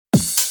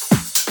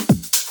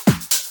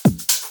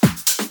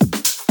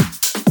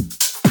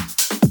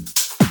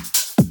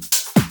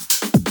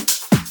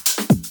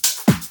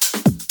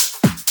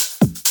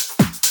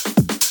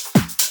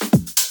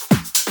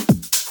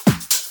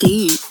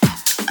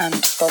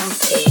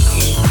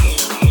Bumpy.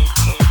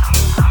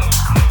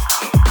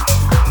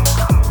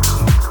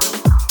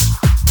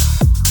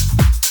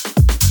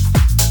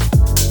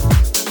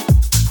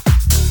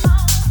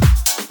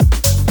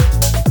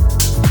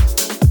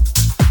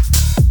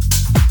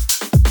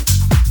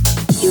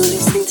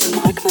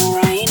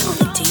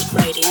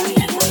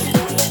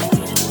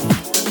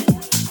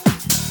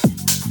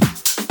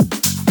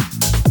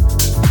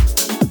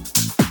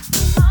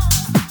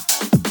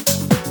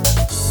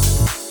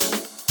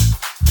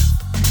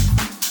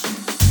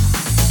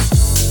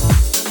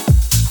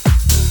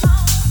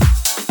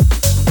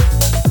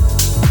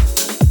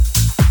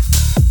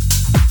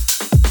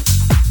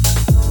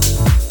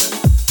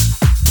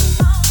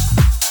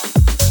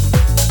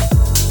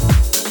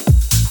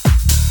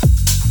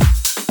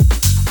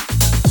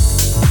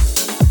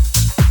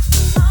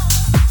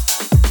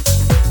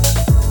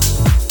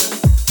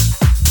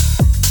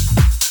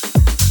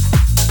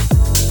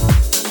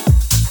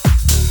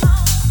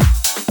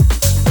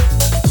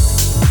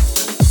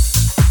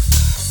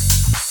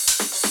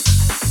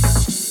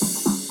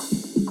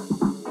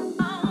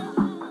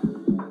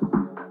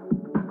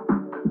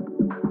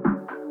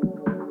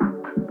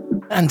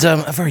 And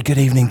a very good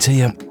evening to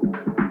you.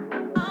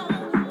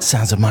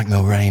 Sounds of Mike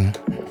Milrain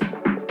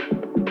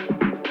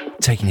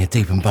taking you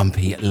deep and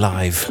bumpy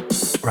live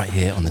right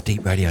here on the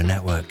Deep Radio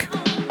Network.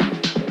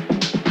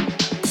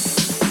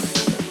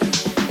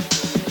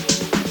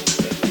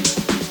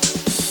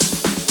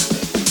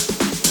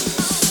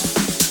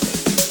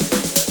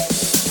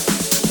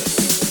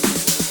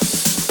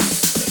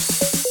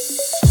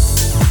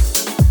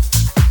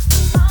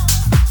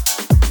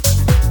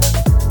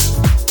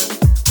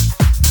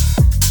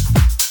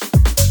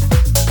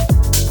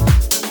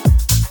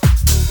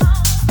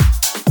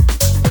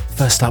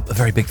 First up, a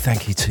very big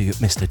thank you to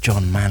Mr.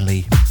 John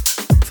Manley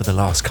for the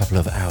last couple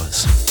of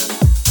hours.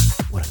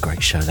 What a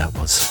great show that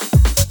was.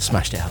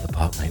 Smashed it out of the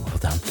park, mate. Well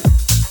done.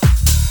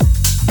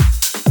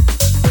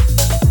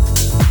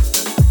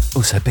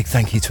 Also, a big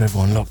thank you to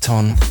everyone locked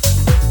on,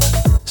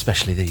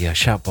 especially the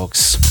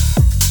Shoutbox.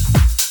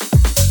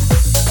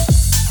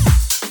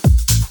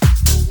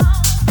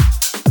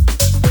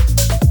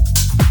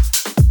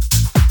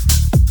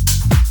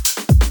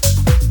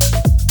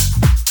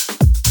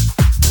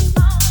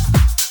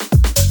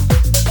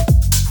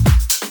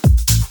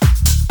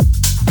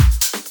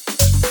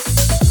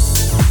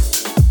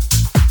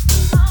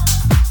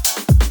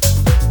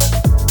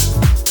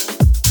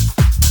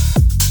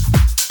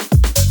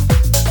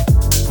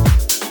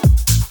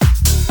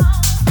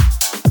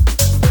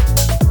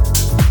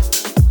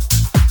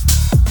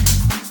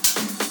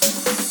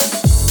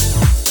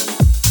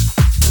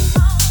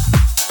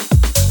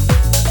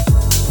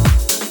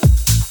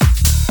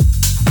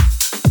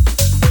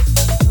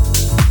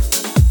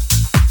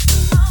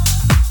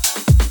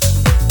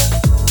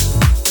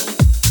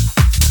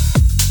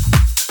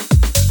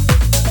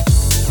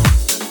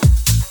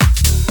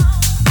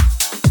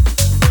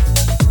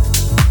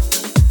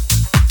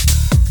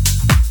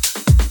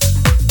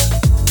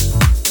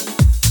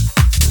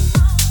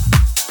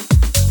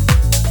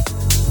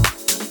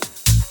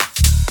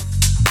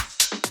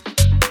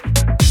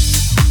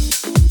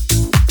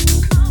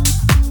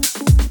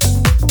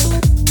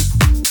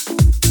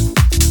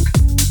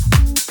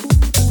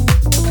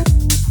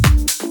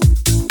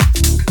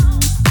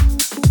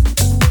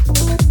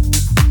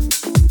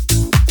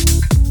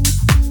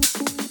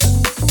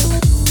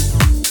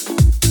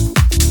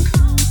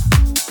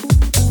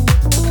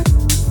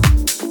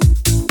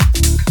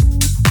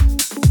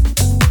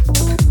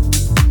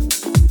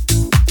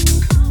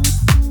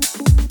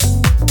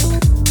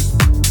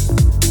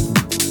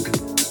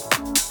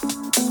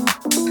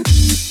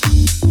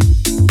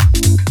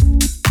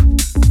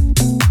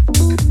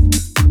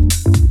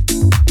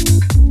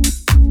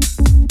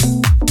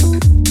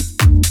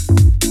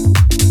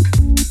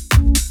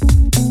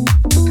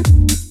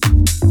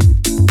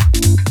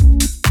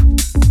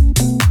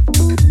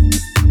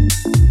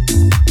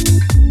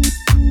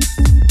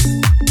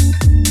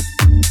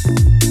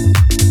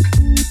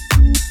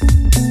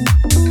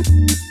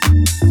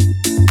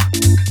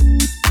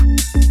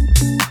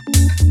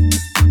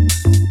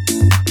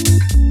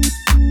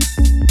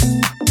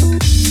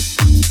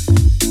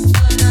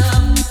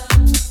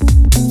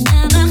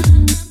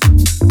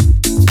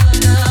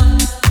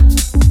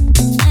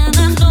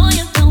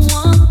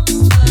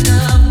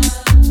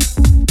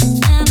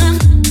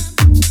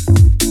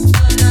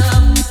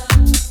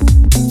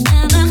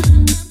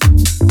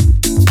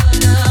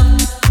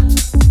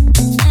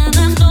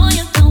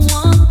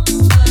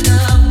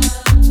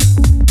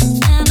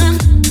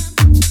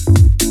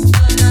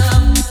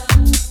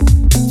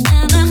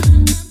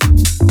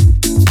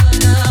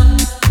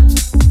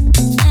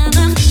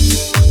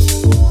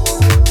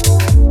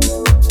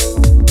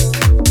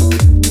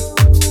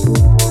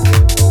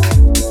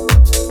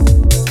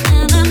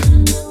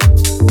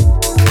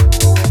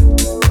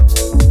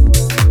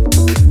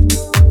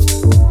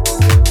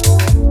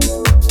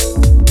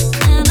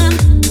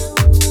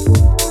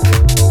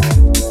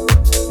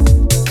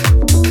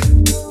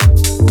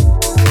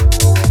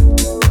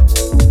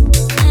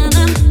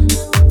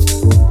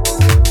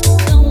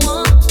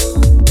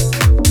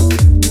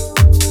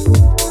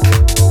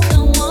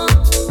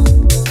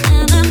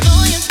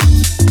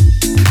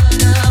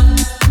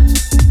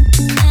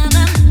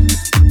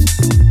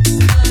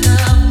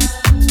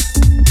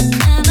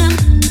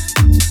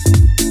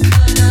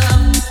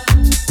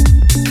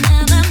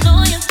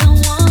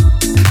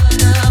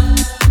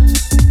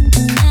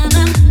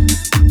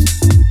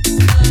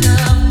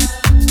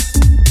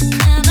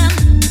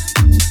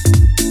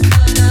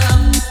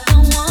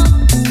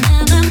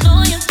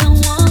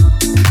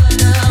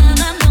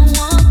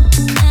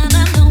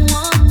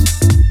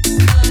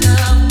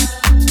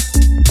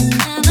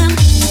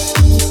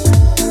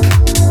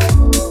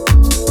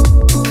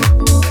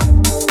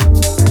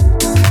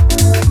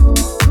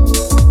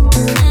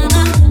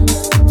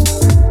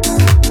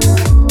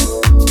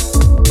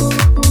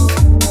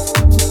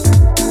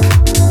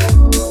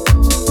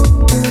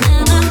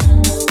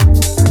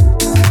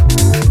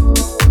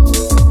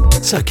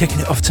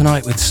 Kicking it off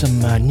tonight with some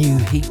new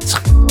heat.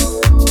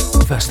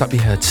 First up, you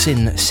heard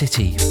Sin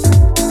City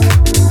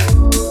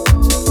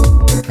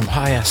from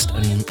Highest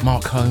and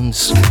Mark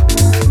Holmes,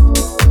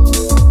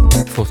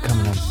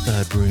 forthcoming on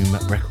Third Room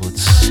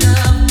Records.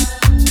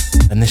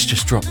 And this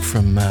just dropped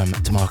from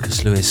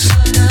DeMarcus Lewis.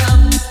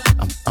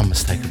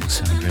 Unmistakable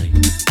sound, really.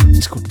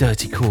 It's called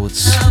Dirty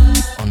Chords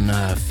on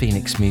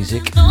Phoenix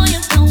Music.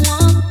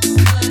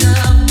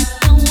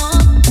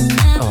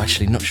 Oh,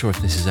 actually, not sure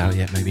if this is out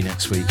yet, maybe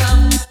next week.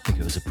 I think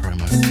it was a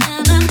promo.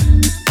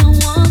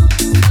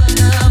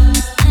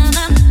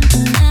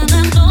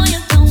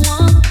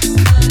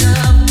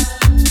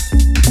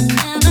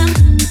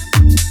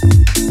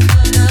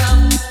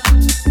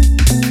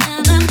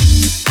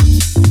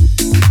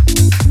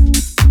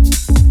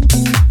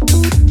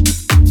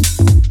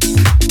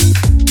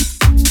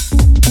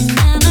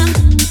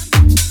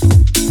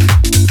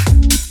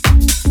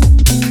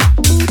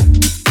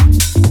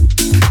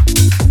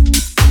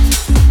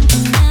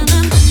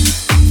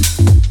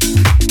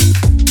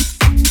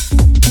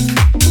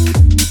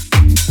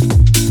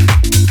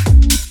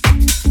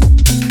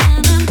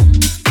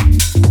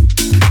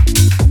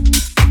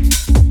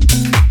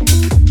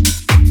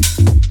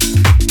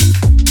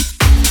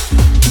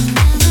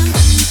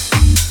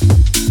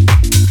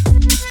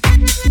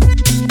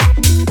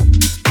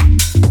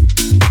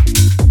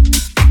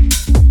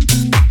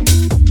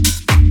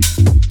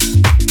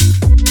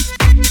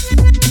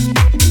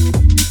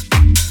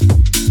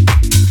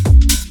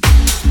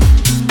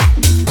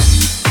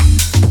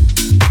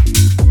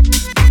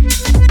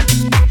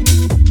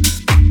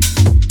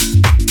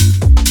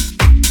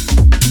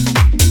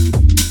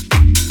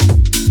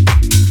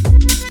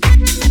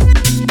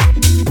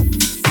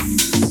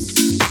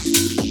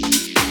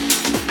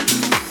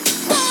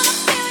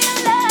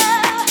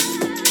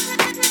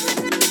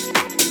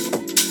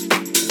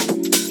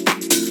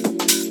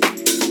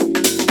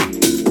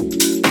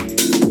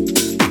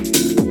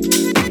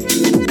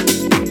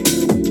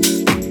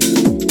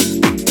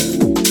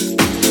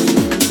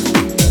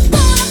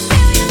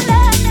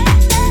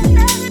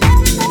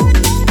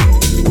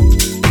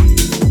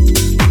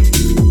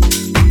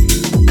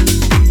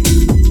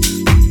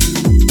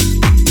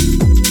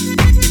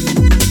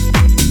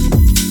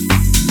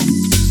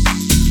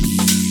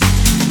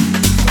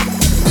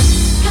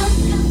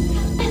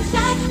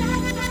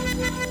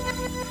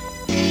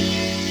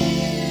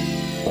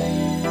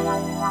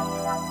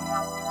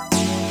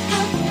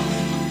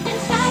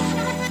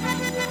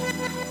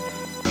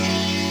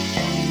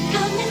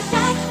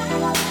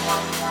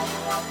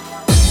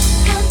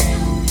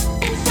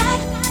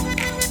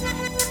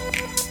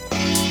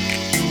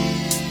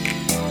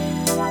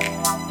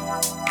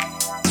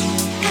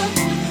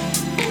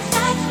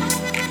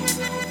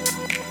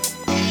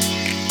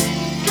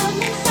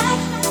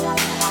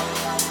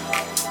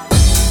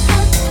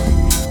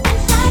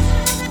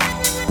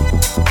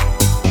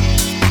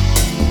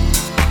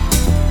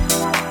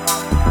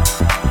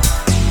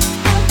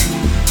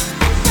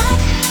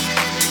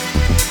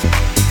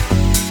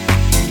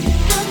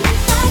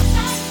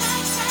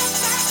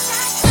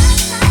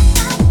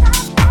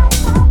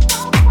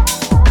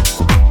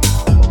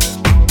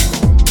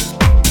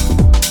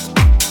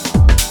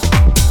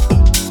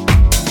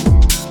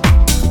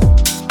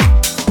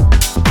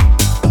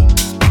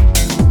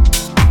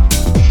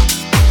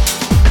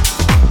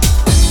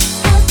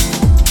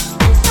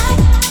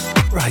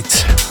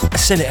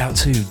 Send it out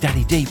to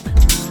Daddy Deep,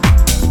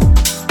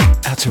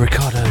 out to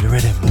Ricardo the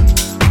Rhythm,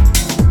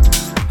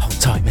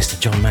 hold tight Mr.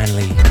 John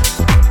Manley,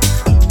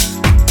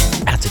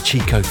 out to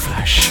Chico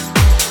Flash,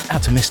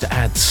 out to Mr.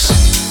 Ads,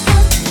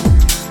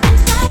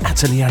 out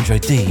to Leandro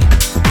D,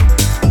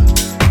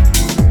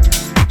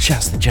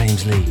 shouts to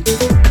James Lee,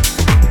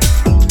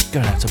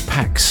 going out to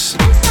Pax,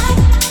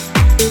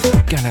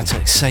 going out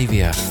to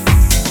Xavier,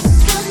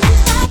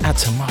 out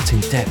to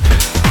Martin Depp,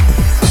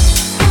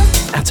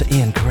 out to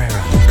Ian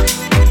Carrera,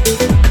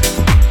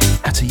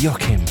 out to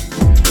Joachim,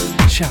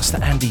 shouts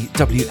to Andy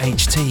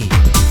WHT,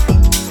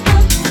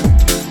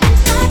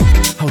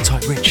 hold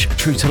tight Rich,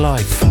 True to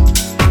Life,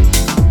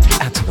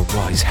 out to the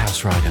Wise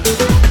House Rider,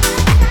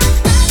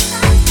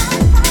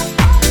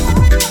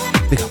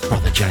 big up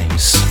Brother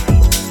James,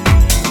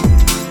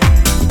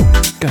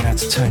 going out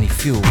to Tony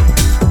Fuel,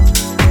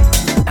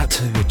 out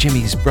to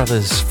Jimmy's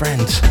brother's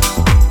friend,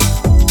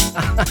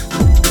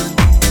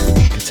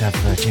 good to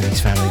have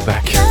Jimmy's family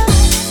back.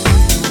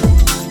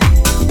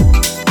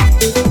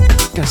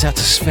 Goes out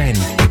to Sven,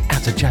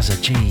 out to Jazza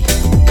G,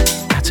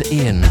 out to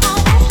Ian,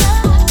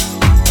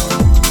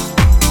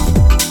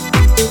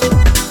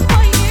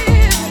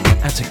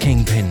 out to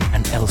Kingpin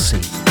and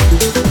Elsie,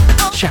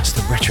 shouts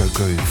to Retro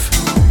Groove,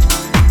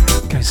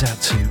 goes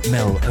out to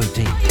Mel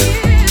OD,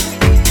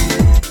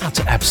 out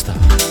to Abster,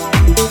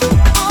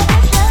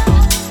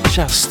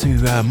 shouts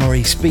to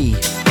Maurice B,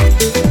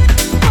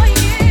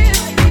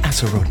 out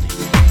to Rodney,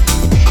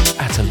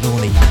 out to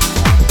Lorne,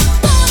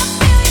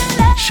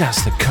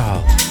 shouts to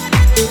Carl,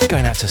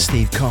 going out to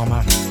Steve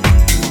Karma,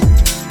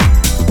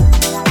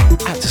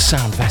 out to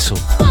Sound Vessel,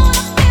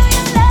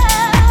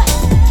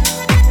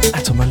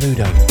 out to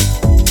Maludo,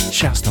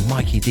 Shouts to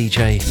Mikey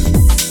DJ.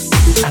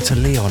 Out to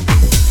Leon.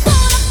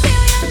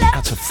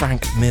 Out to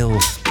Frank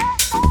Mills.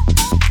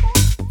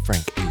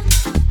 Frank.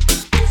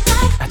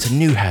 Out to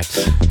Newhad.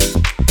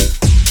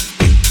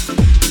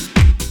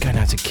 Going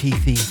out to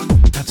Keithy.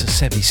 Out to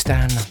Sebi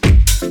Stan.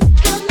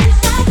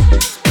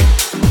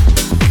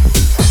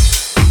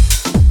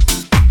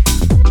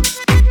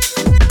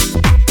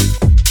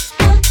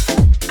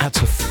 Out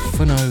to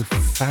Funo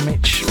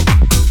Famich.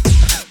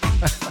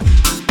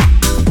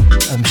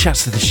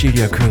 Shouts to the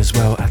studio crew as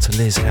well. Out to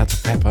Liz, out to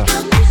Pepper.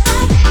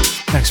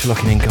 Thanks for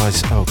locking in,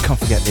 guys. Oh, can't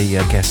forget the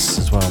guests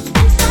as well.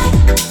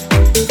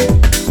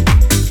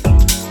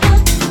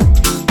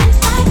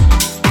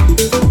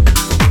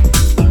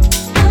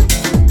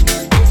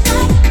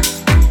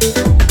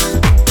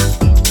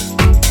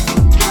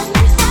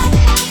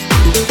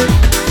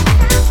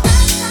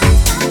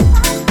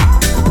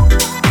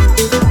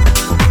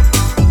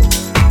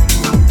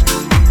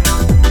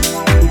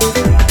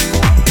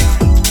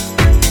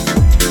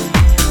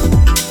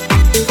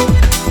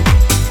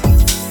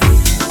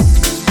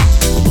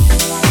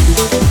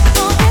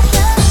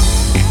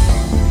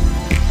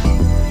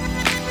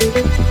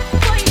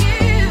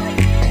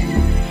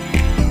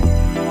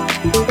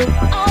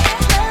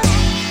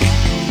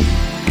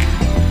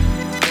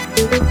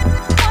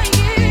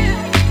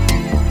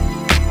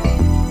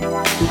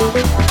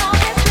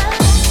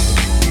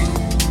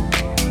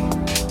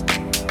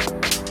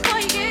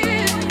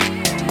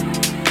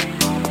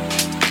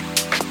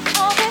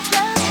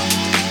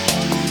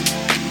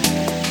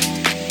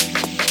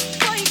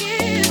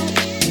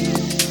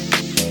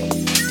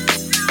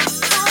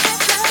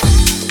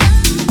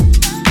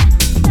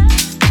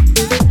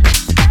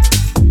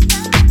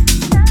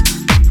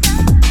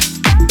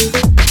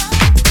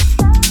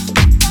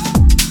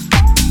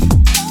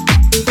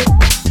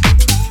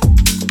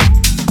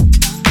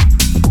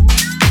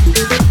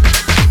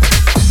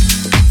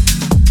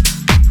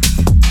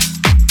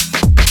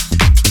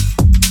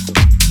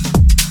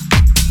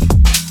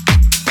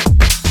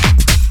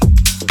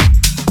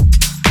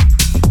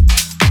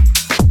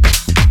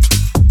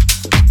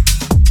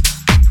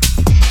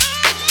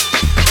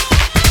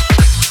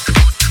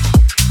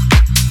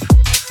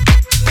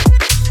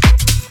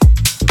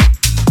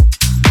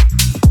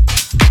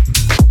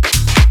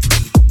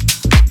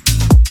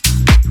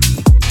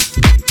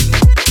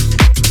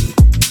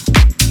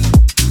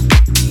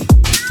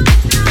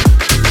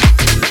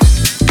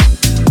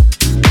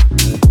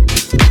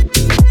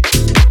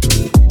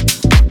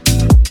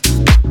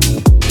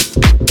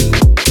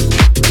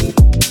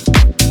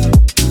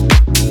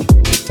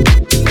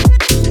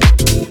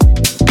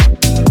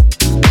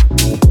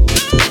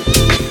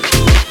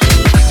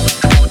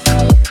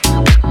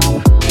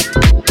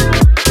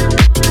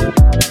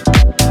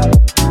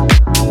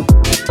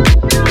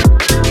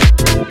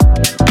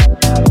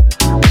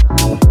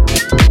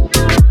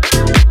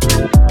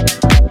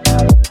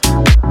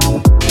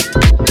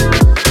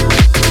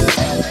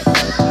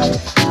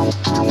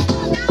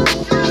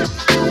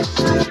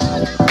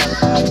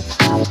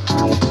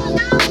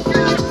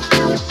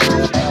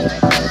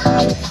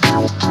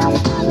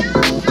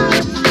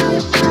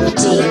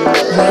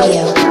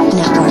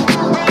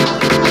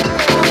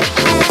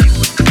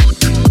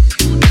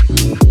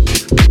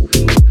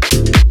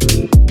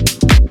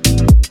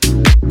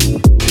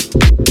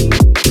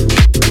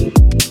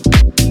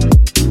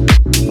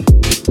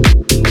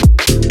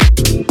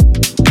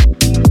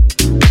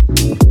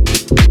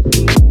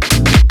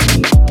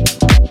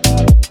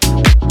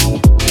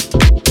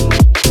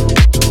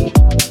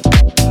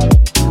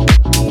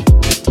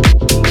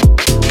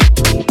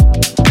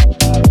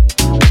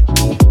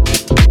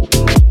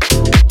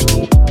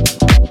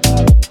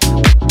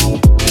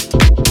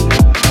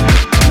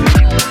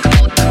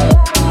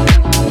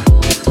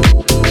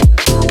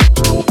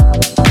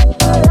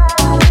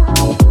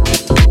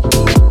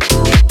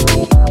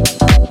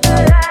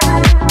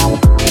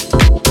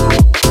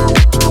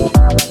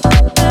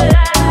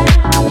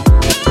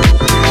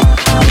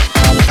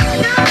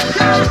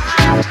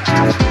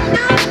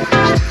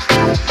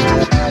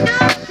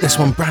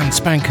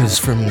 Spankers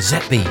from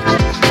Zeppy.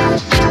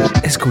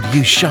 It's called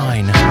You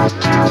Shine.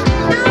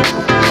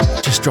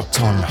 Just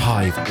dropped on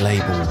Hive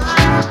label.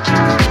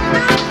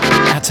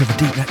 Out to the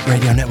Deep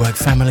Radio Network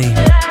family.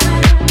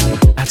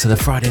 Out to the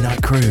Friday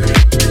night crew.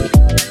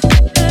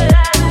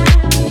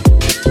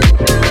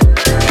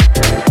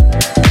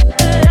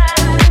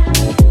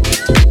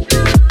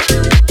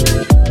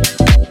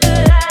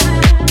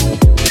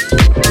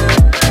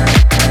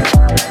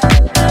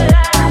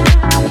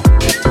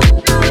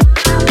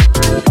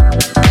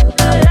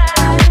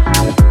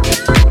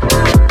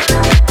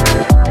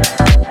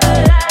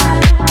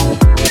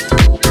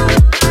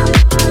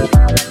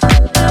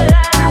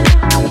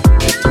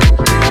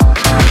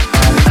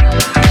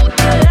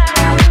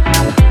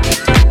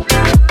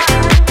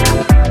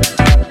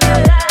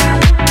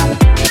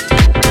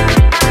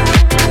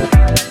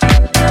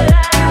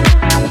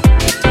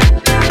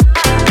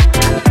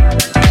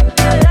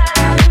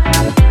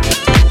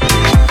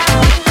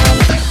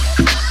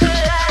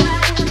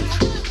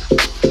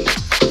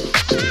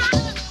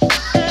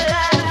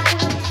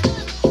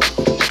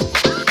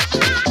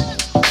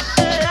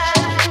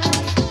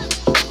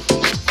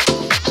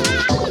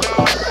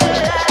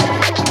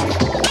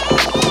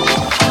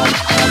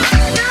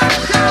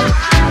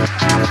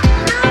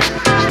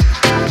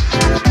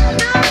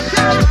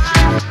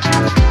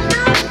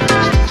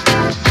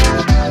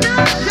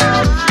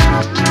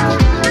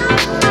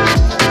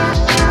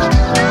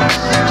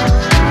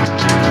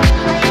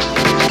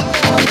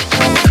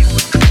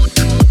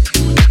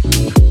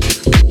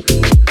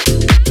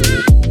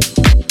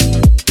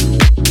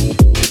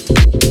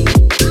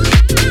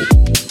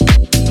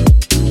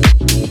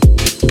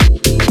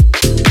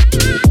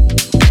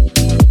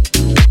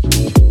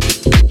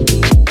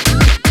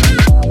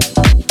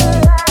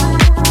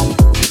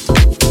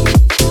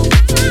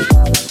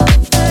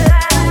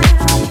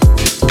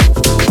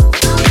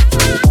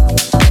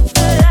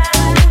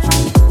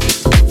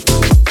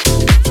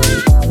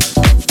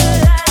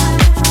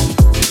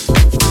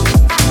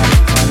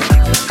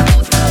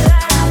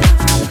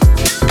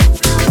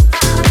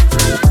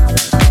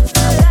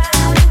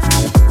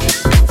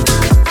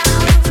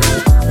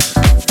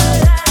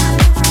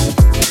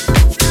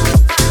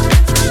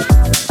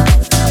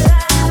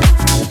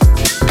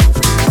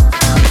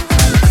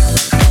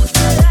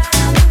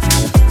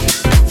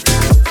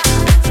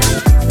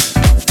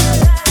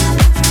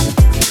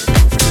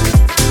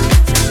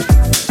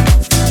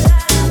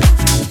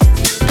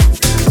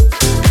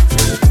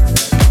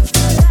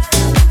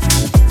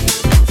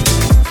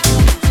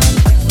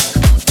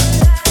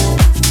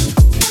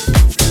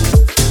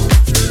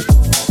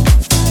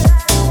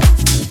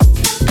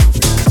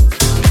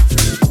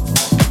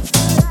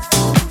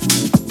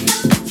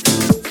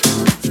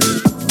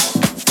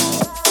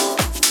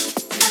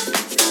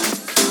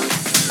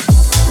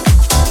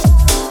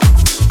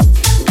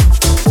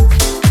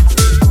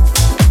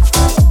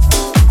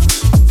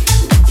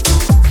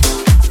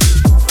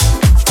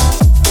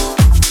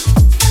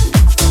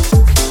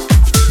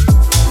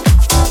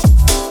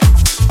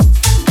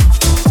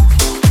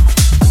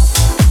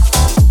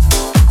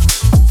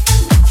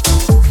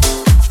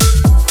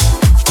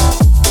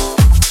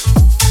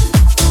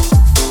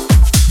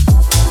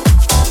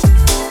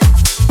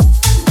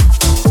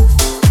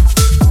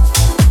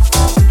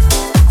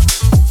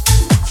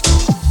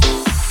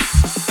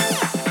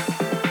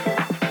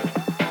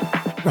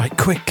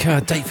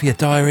 date for your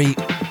diary.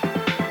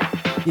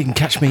 You can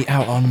catch me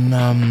out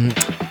on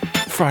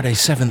Friday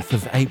 7th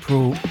of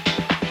April,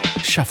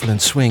 Shuffle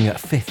and Swing at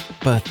 5th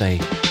birthday.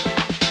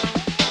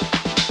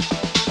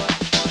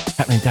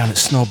 Happening down at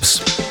Snobs.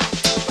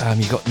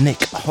 You got Nick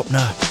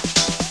Hopner,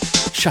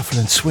 Shuffle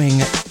and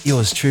Swing,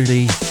 yours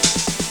truly,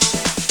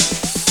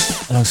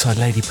 alongside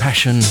Lady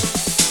Passion.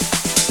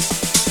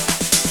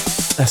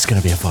 That's going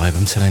to be a vibe,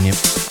 I'm telling you.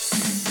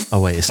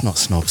 Oh wait, it's not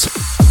Snobs.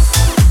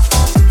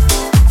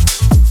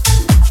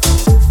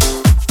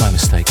 My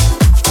mistake.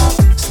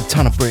 It's the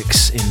Ton of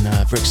Bricks in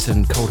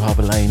Brixton, Cold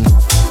Harbour Lane. I'm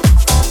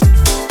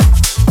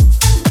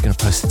going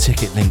to post the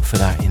ticket link for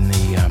that in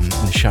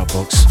the shout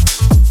box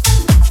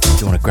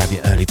if you want to grab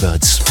your early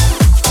birds.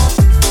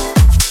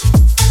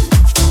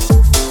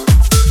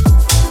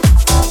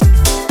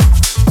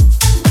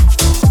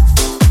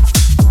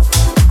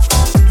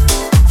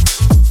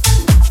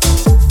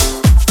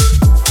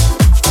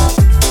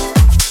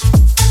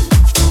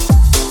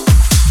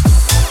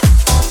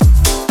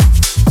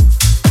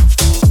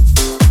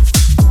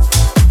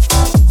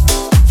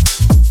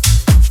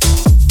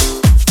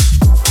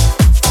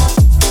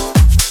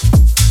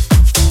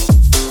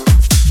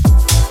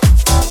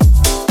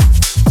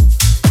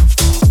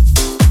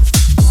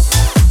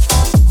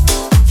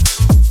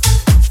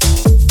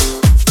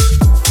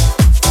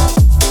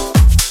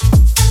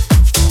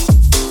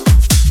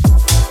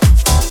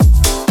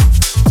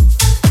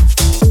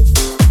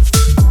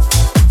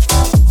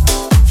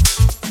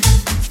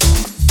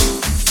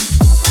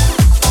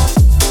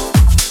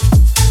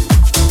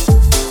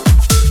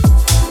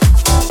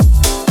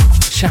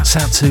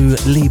 Out to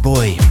Lee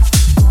Boy,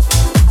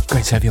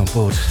 great to have you on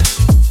board.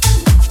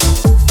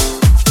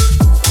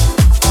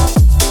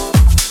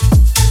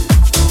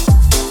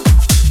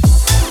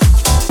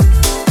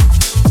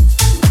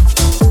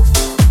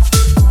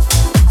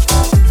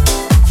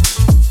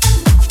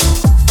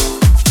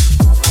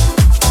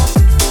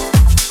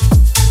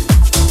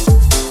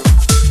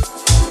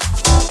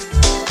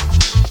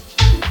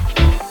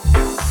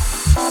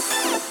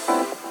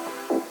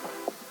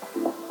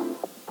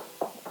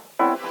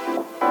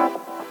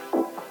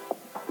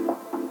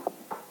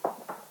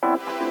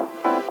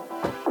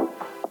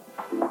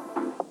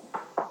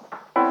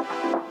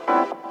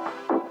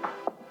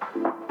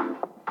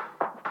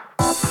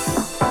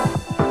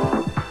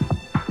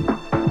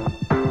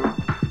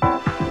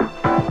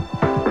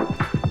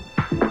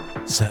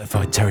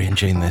 Certified Terry and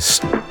Jean this.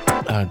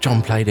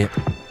 John played it.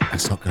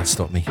 That's not going to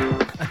stop me.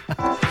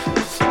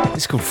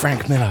 It's called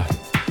Frank Miller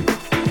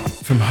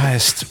from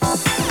Highest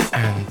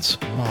and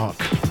Mark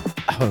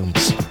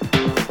Holmes.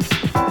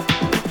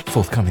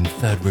 Forthcoming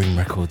Third Room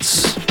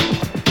Records.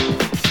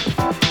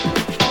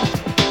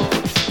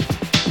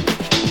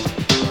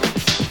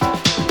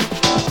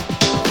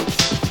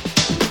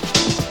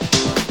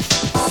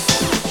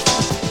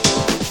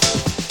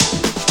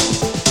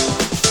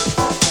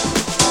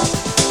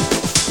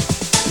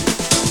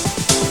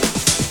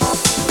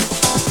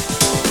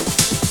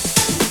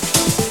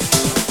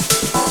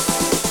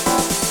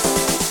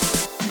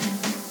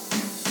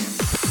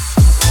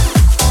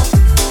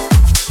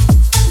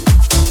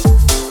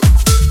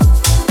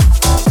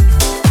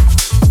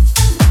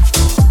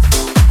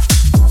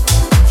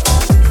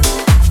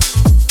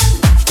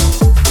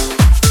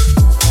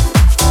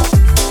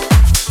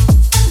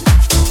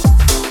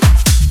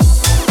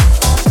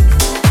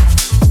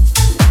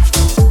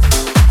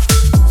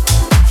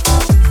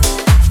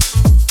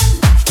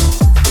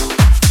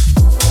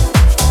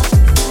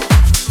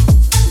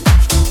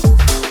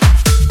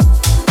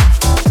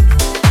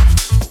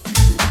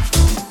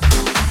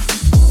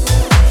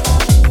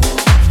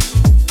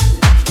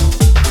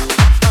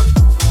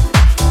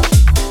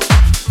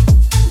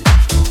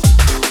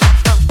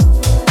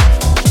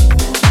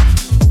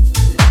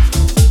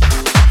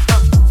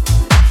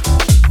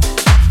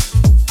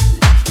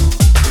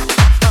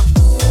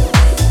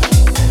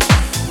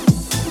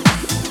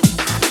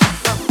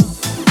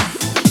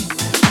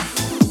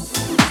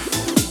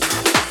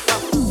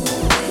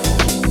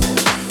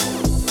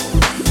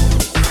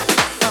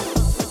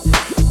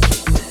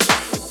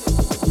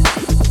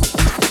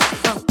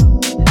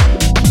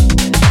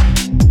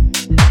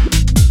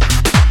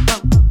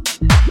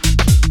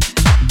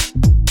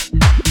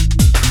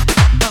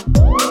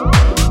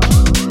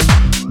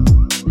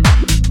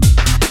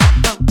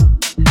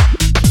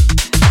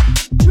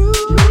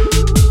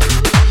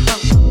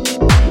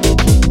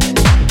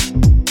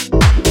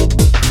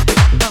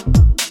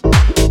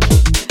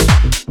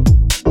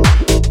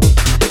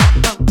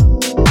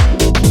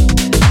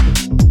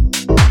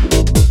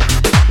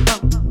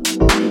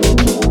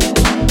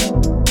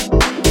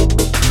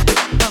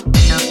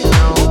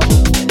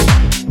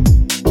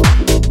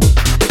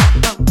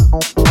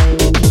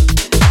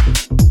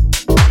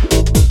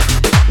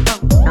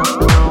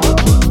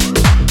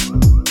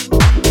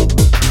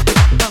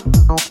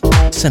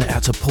 Send it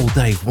out to Paul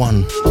Dave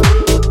 1.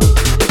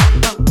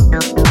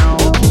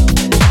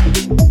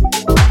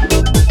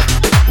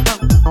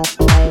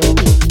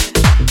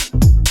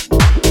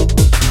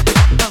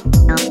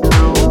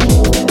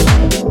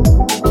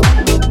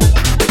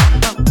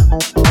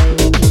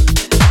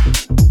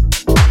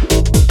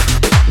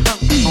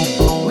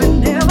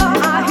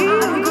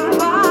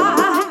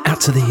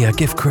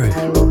 Gift Crew.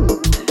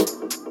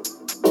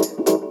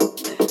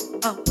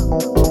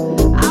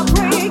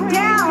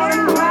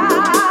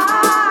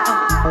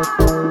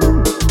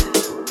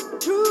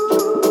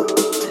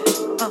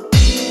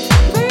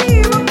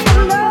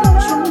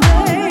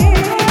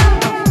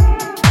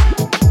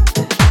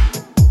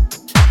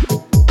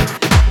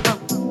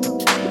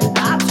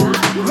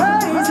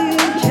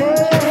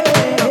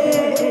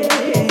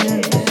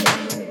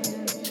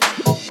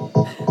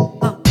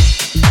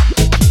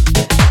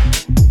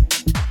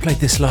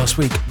 This last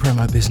week,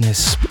 promo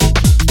business,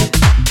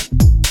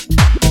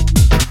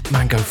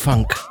 Mango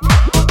Funk.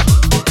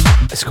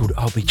 It's called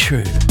I'll Be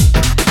True,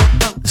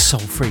 the Soul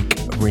Freak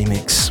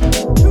remix.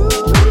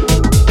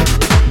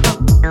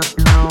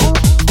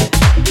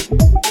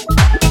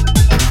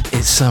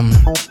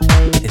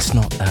 It's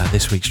not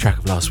this week's track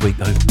of last week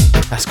though.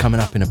 That's coming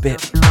up in a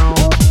bit.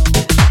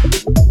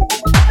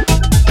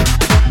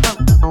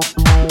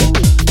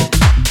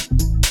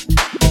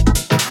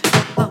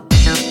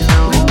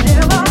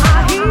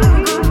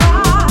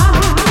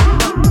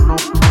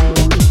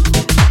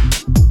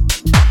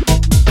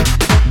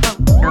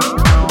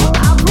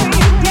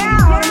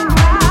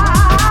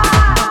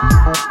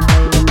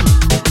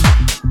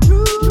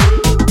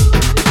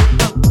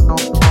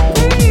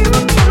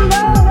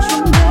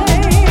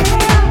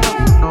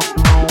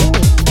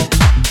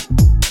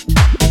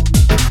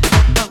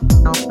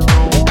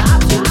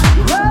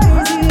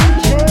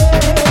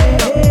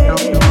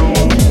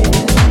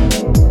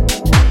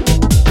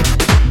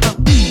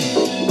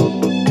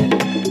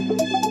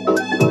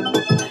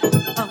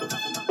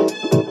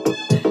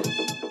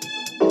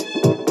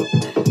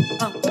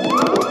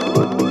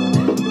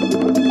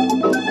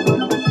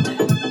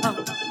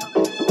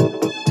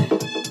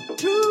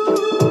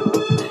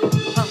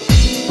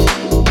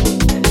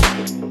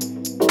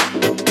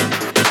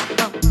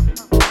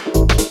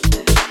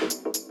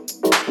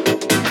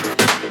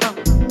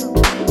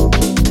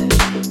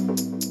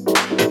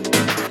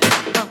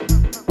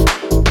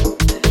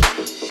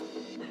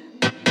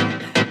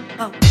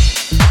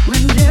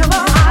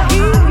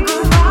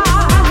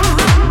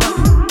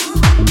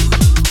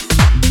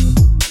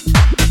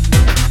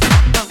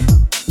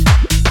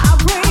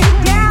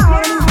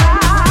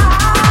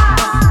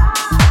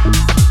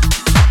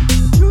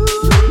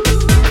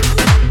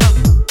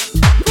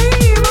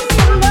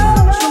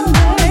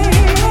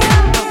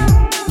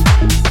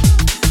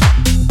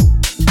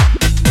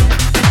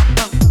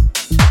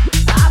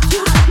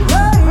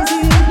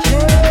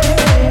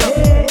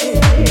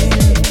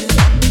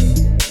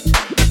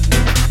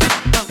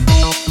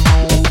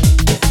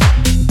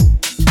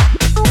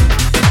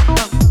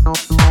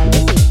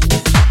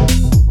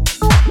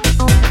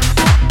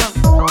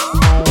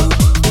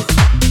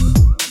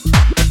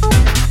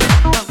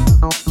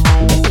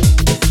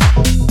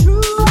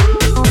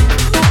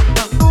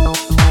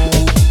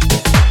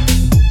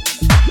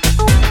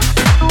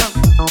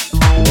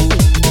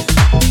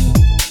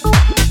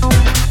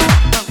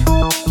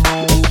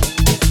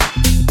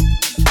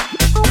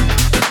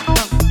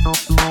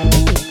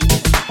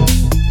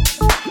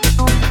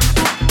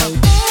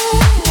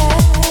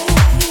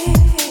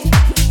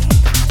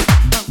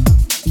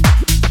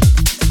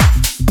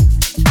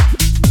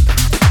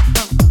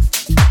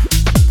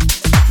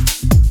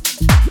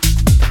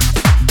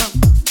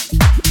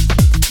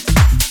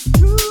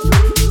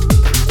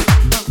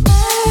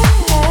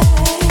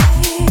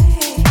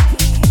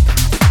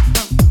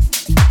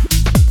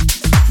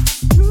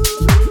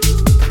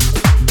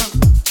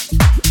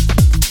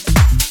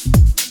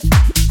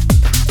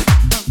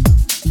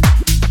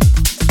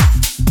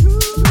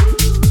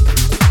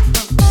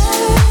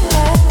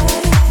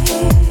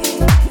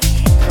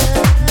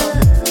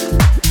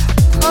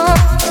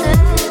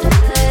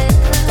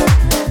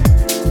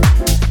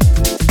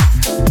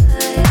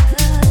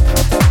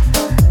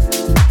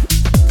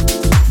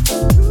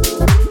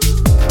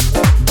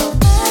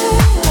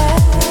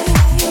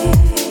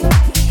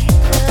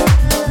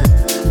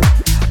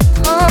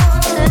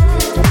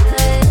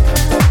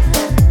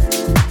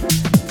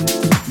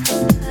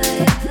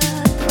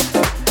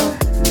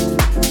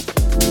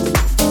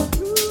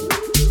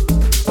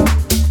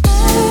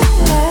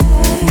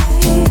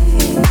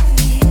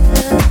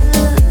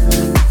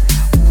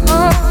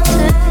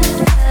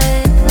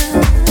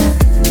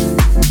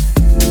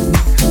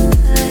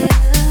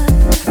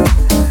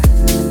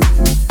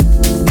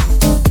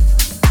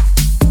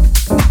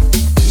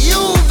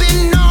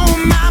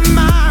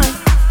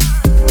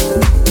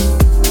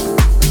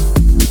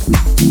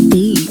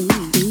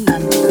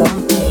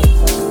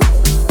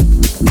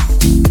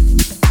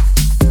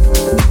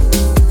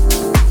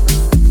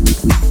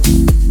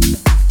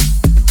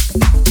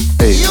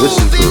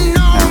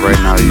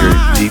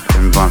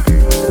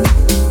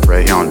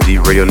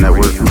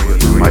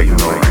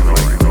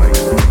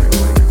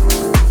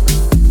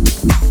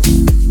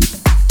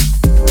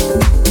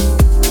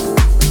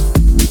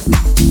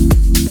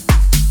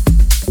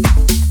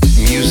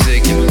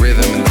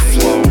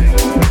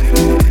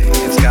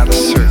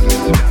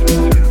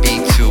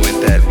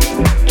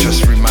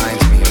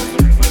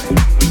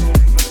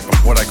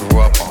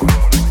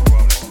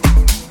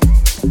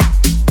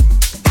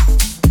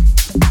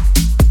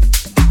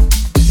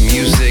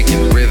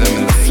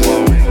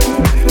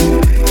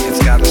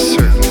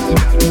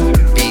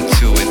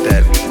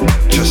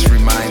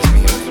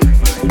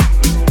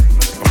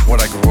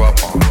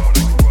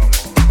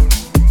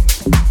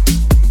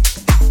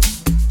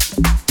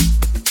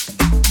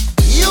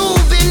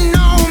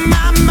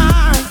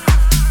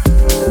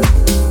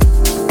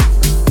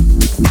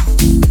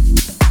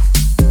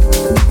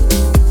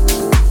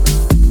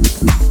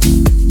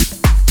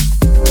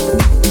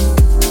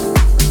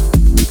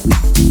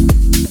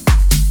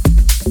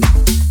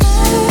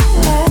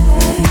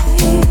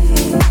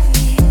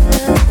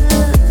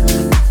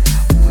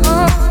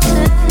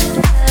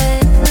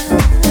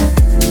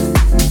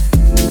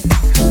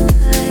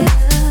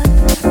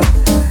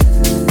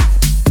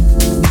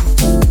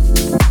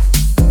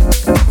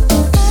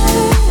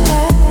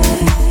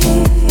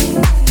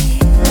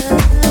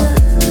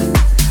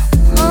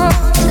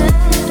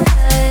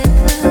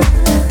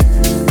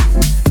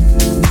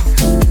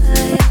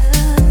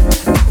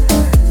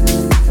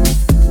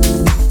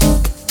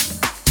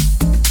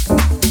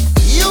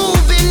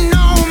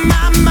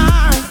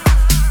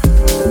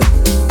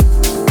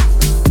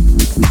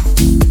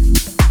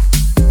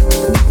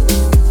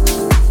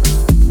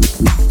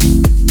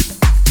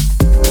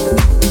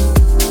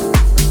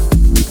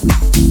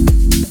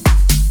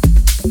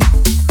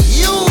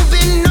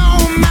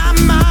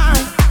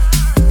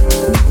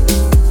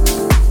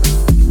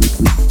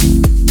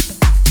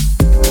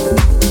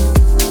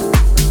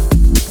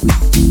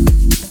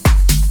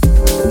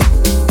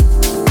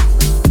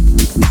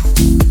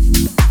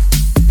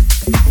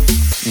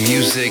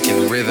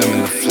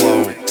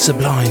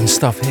 Sublime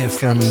stuff here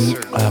from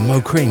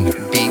Mo Cream.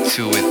 Beat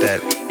to it that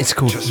it's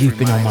called You've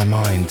Been On My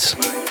Mind.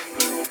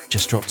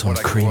 Just dropped on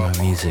Creamo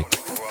Music.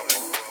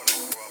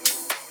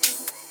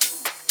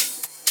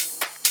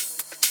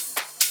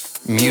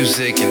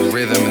 Music and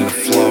rhythm and the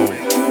flow,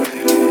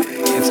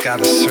 it's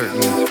got a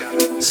certain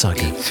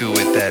beat to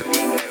it that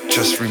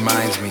just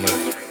reminds me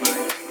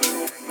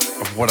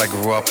of what I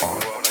grew up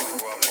on.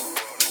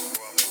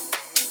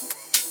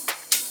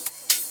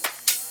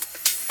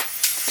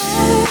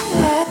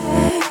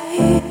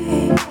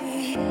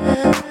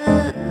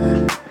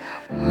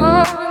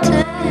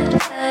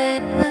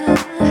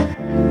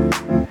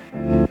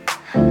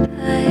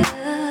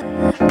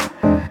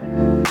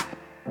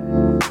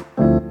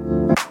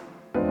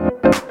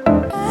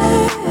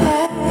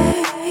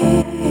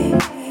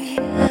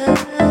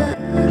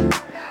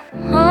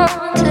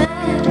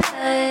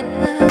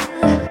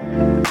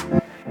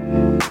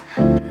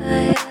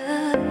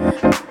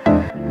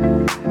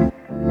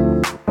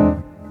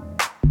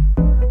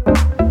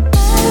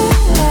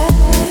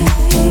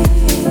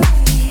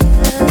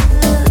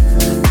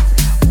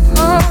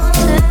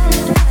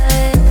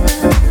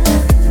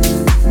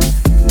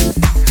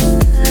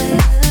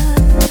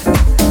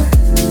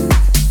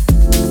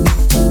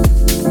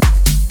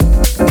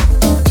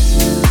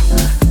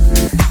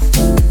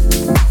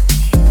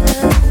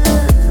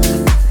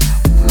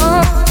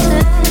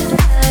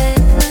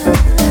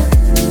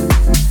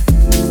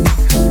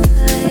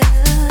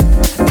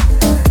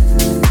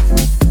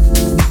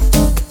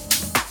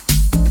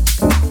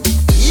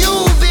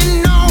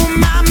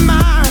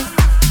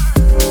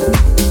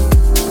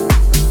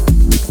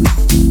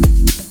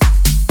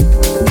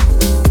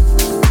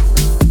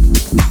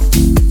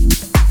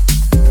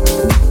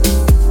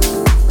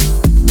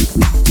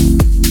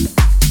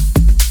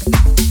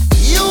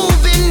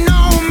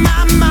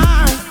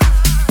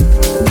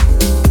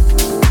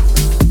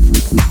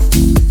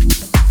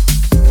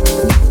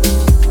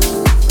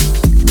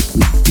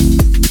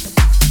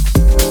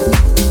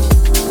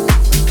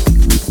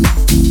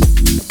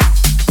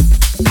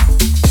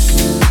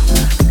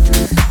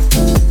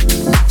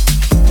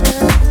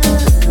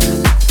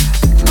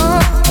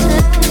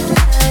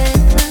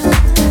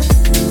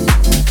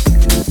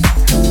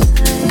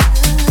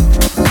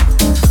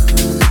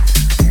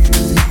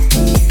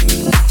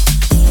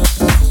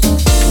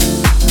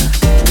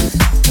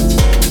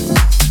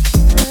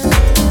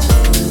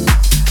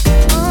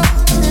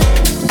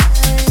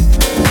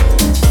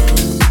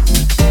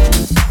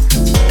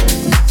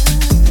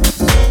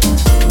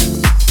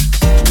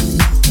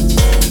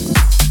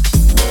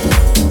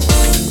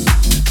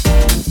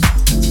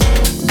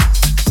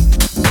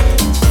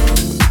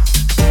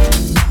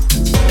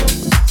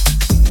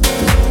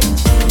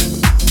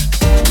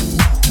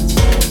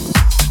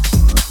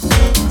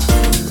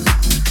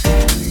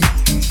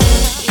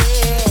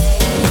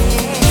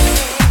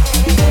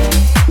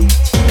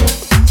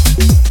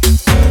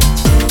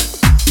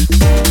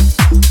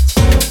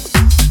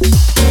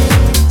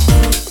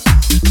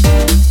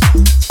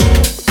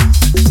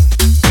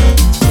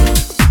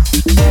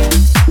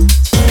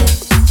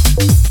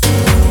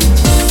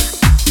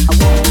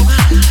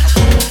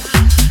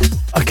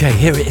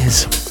 Here it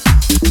is,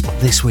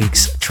 this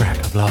week's track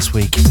of last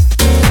week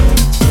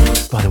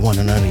by the one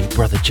and only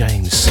Brother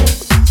James.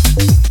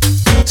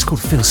 It's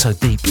called Feel So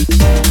Deep,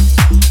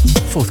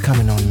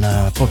 forthcoming on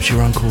Bob's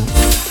Your Uncle.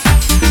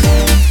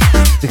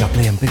 Big up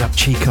Liam, big up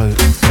Chico,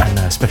 and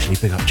especially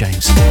big up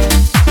James.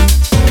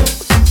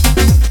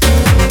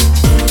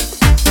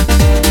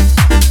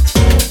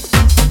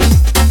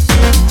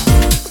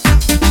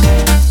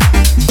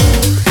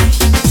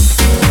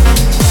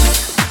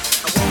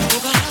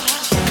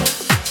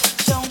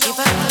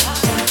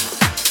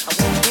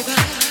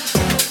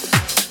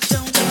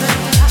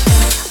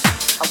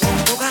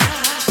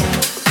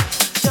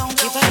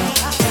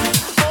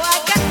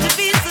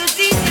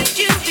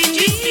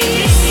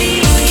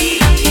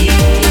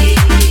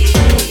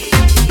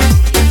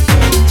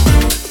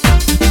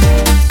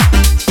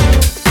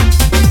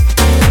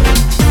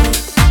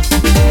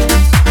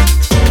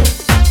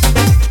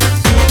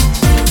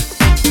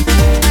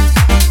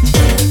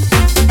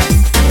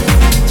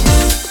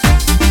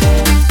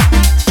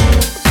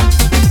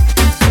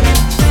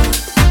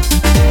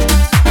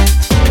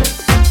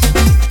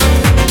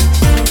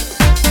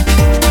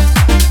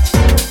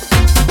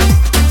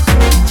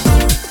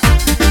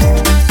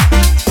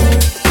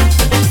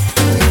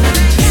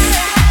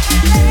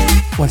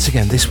 Once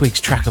again, this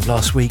week's track of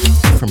last week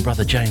from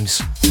Brother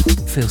James,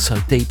 Feel So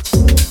Deep.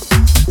 I'm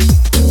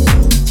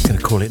going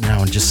to call it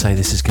now and just say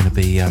this is going to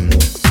be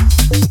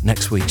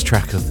next week's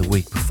track of the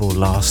week before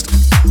last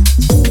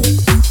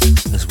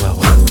as well.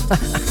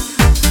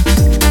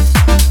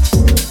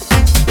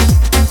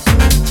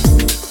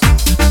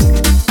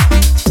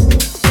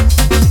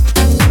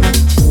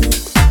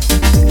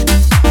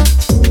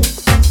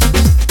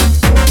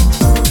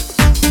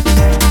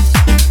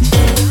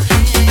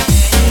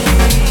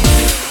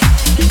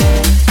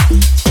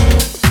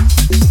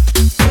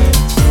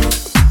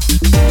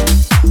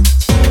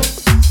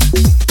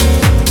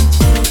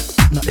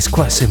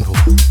 Quite simple.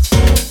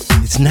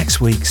 It's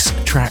next week's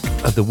track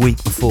of the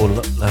week before.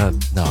 No,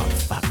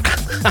 fuck.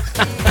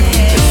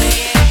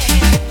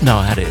 No,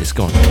 I had it. It's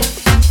gone.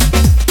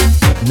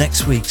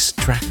 Next week's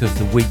track of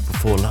the week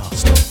before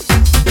last.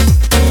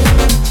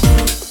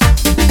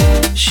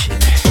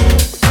 Shit.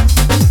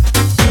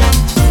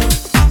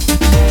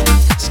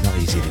 It's not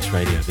easy, this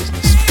radio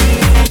business.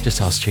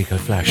 Just ask Chico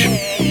Flash.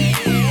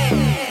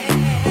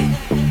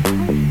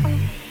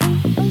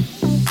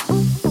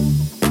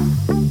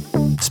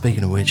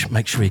 Speaking of which,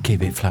 make sure you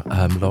keep it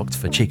locked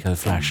for Chico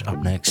Flash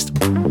up next.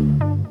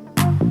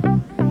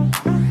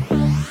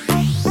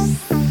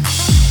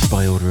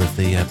 By order of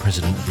the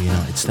President of the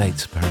United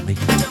States, apparently.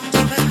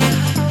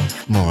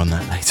 More on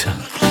that later.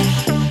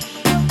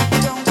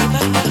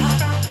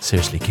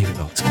 Seriously, keep it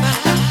locked.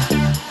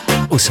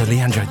 Also,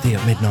 Leandro D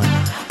at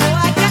midnight.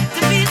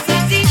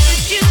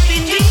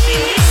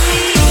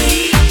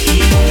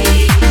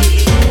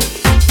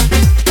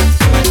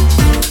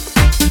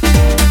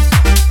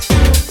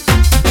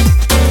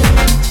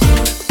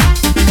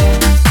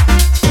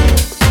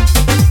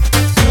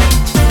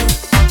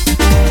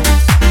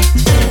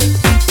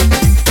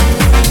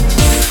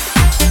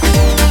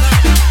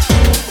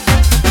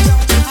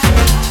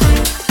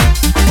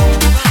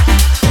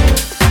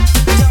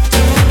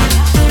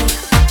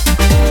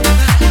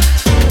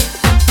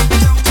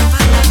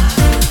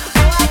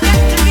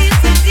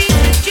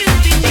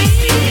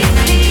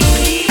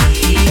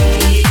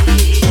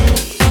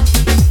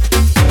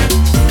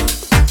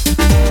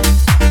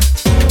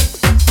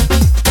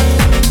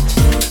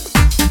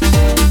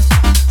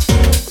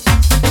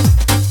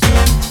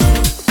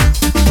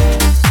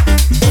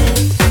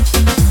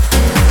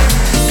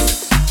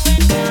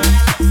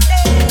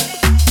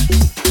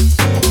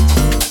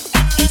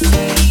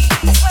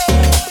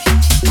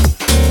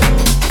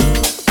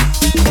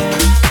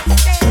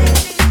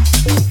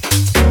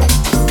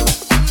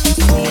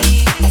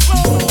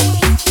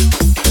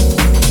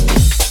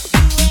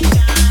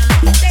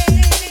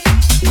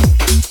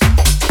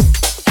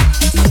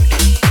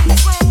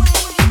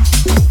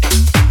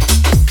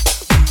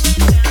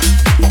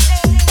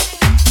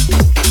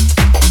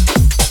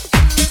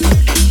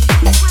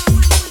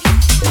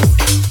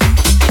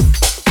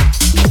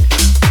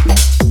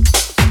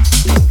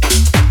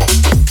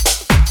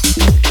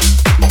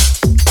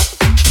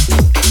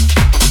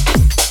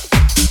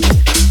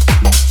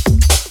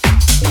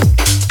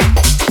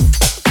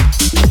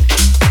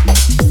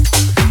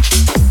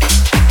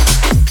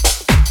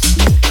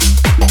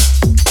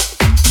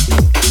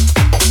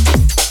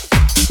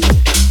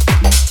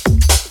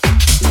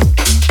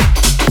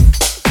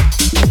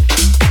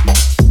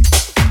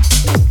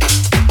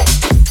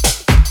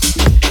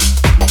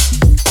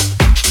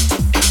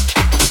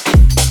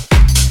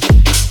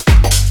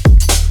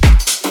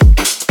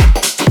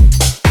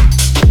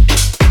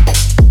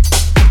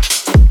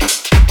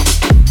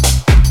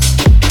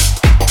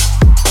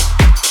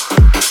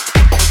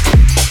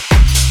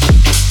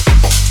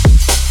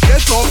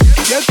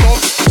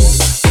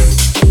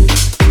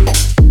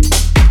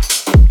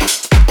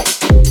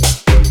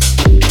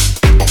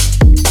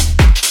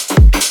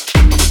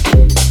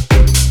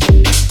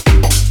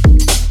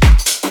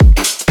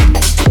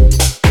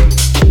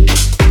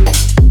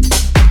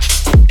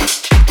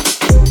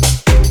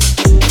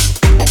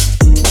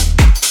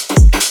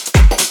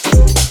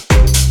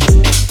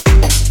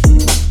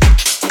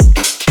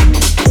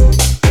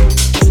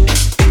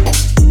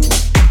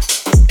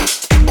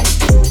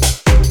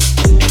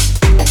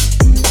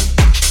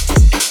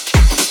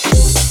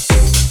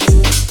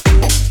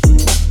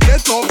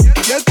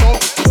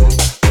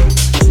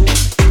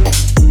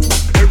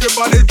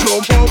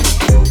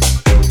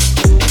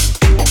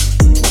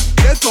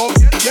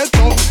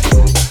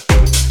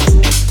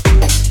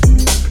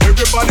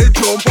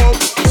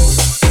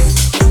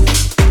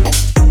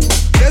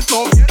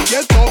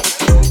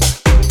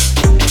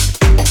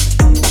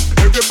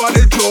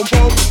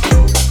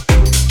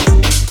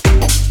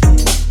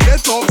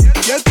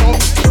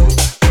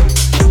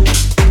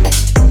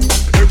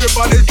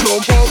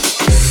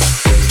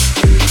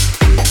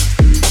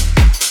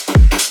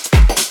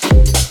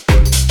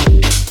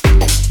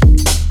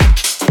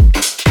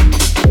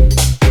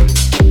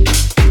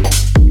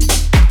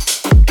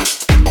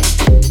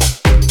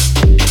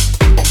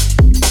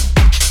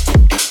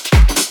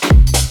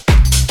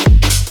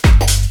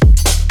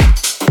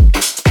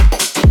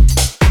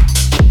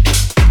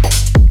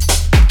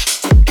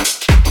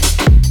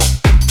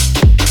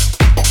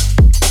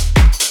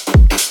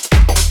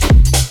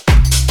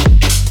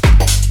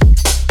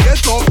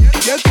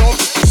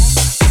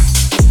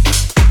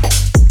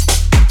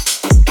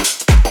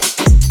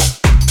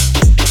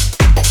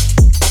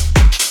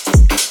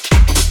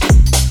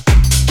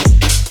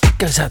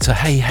 Out to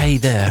hey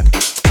there.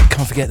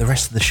 Can't forget the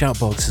rest of the shout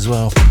box as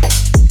well.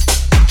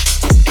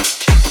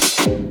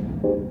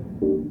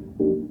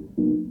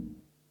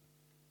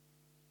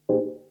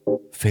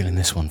 Feeling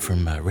this one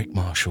from Rick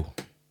Marshall.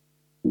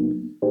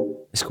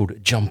 It's called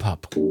Jump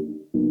Up.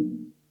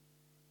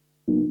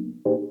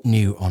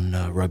 New on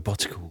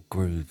Robotical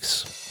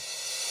Grooves.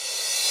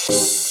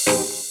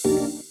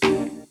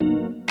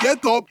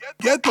 get up,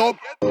 get up.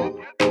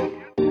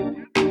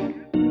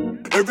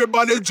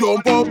 Everybody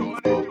jump up.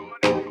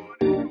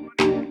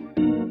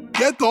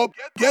 Get up,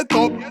 get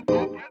up.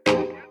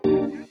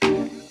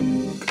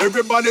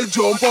 Everybody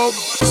jump up.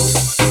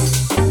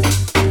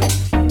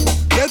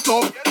 Get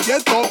up,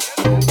 get up.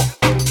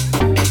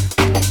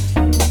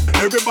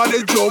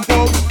 Everybody jump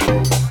up.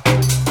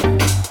 Get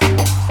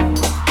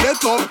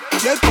up,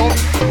 get up. Everybody jump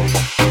up.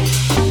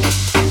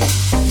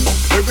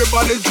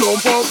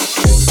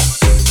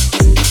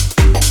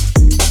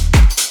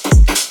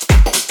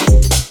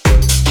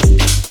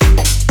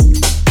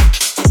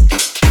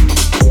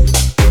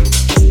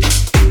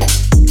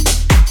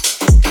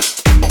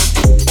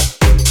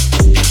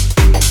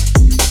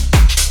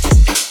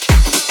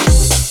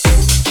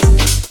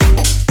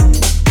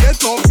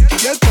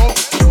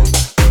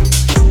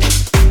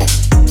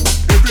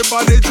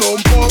 Everybody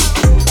jump up.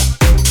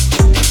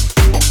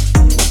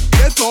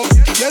 Get up,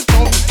 get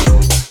up.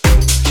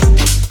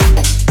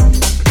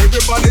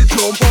 Everybody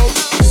jump up.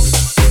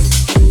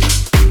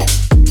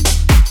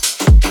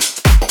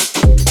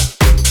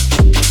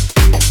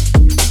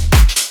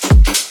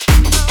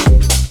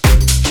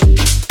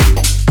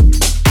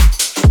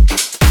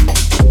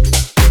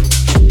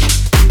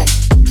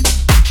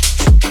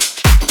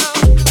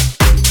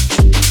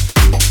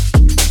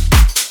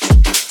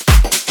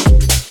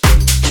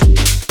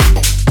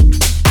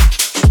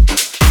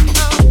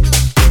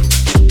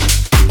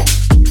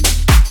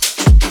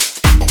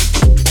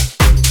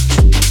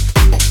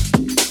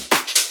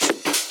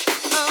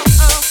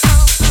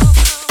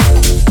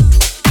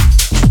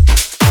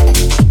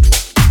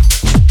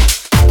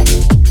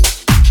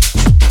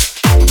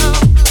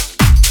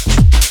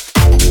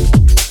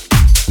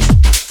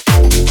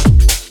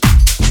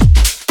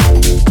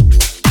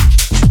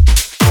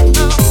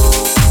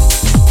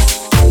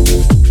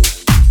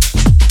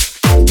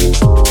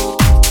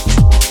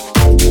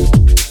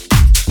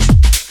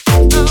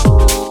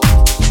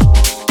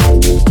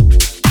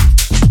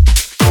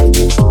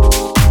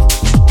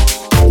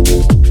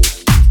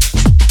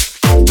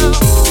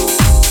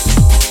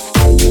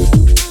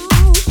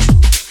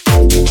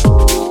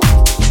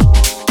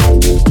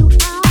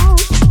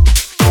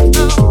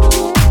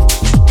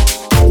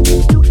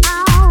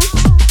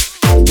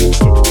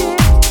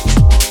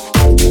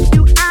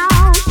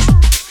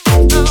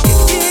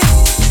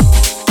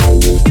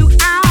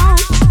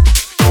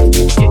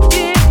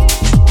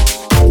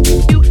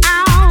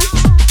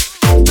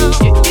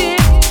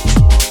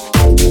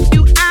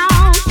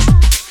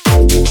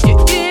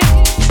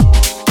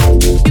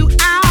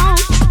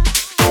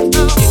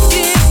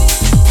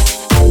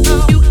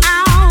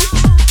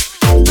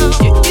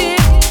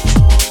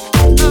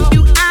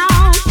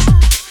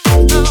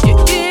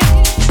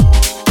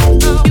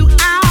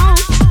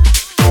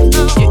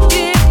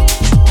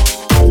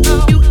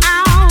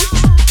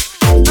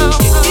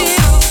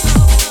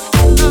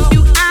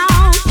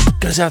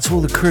 Out to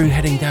all the crew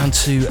heading down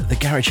to the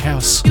Garage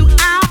House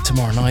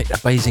tomorrow night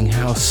at Basing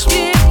House,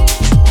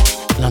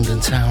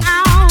 London town.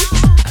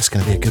 That's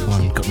going to be a good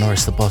one. Got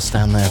Norris the Boss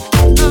down there.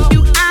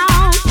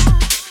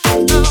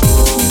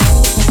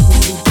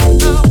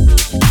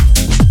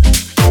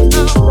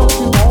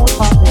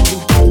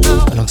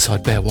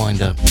 Alongside Bear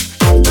Winder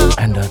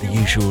and the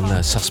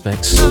usual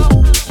suspects,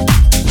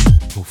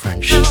 all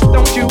French.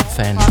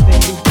 Fen.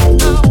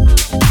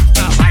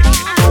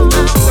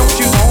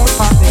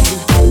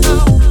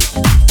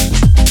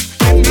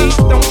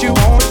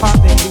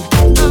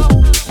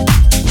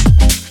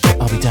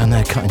 I'll be down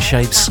there cutting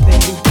shapes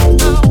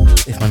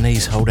if my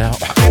knees hold out.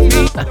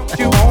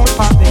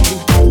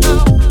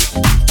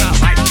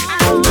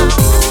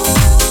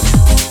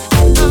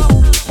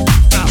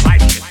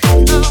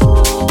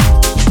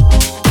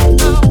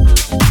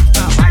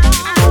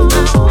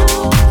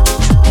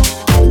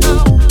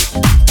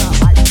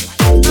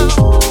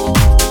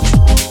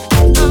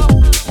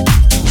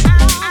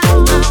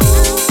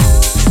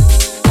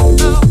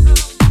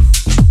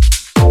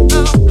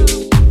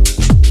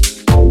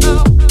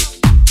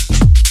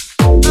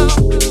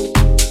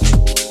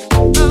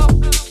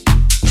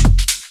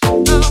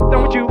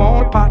 Don't you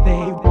want a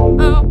party?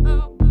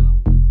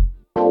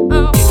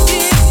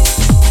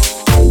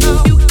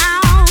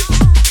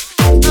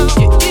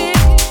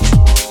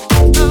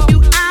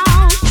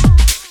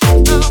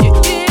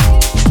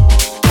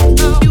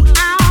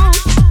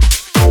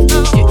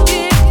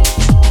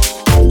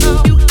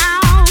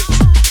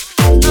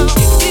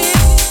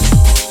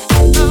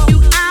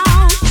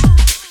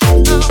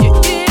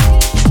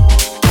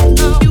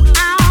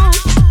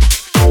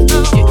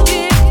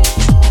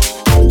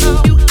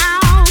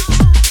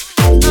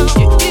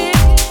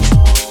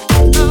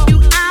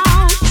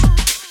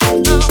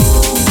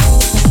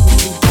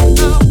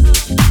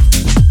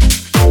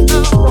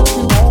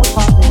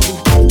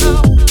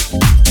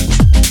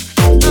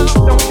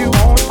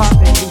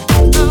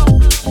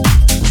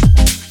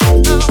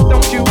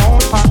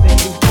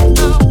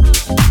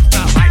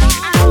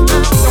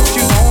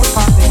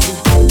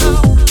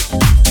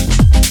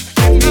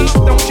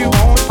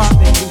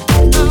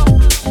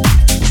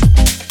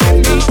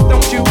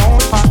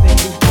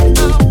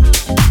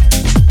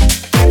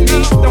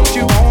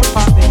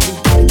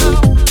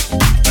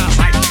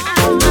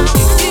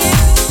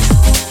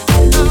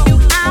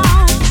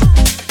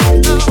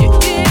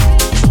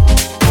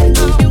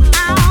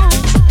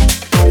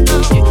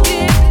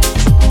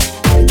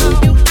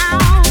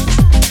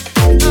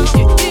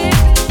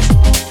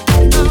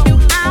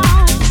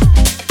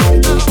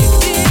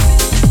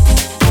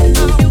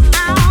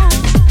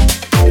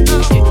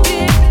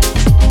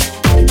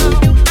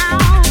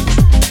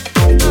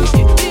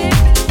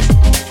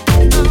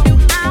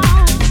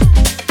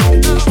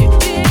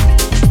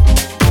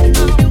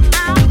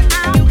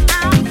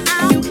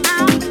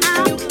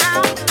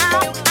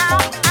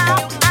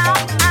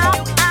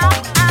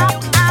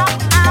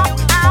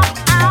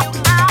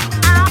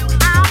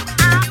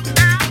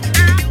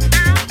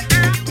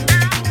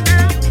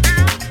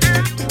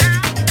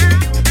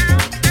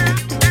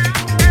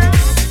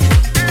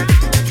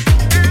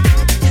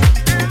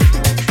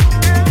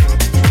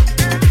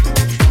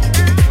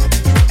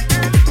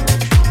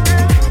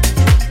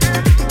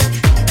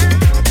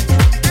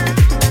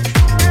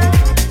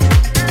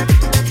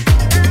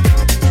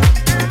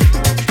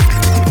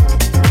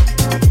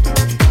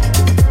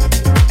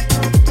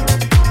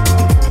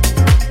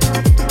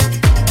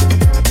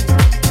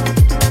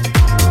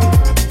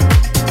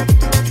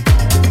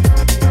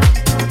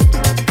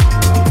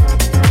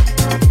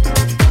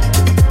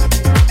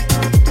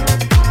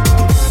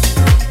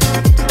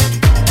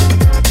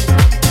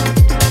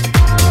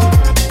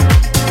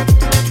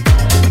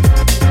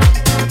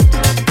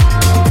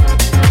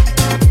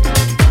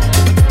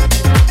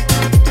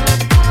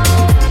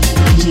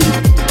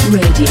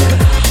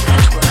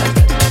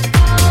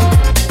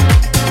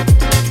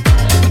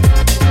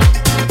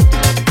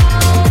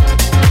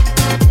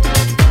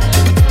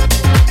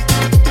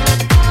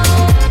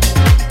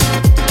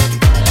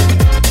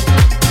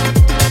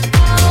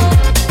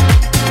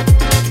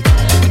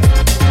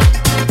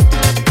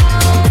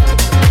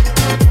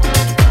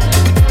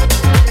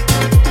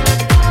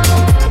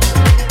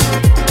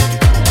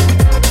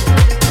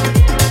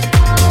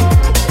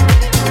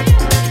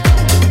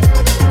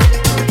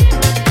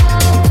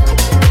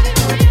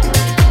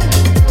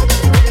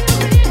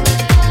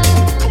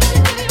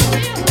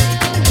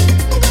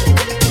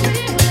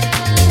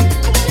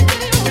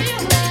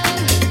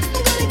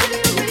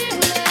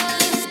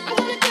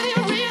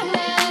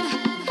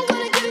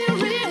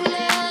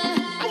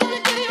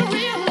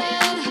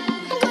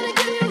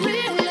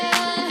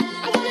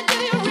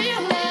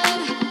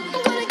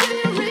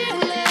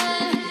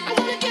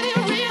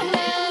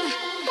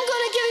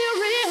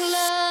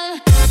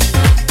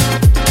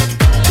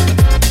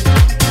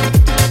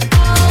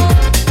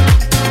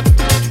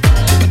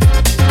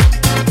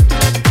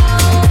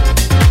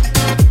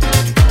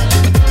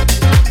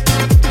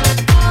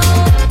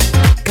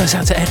 Goes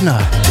out to Edna.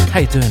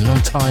 How you doing?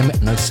 Long time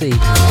no see.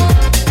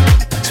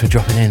 Thanks for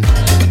dropping in.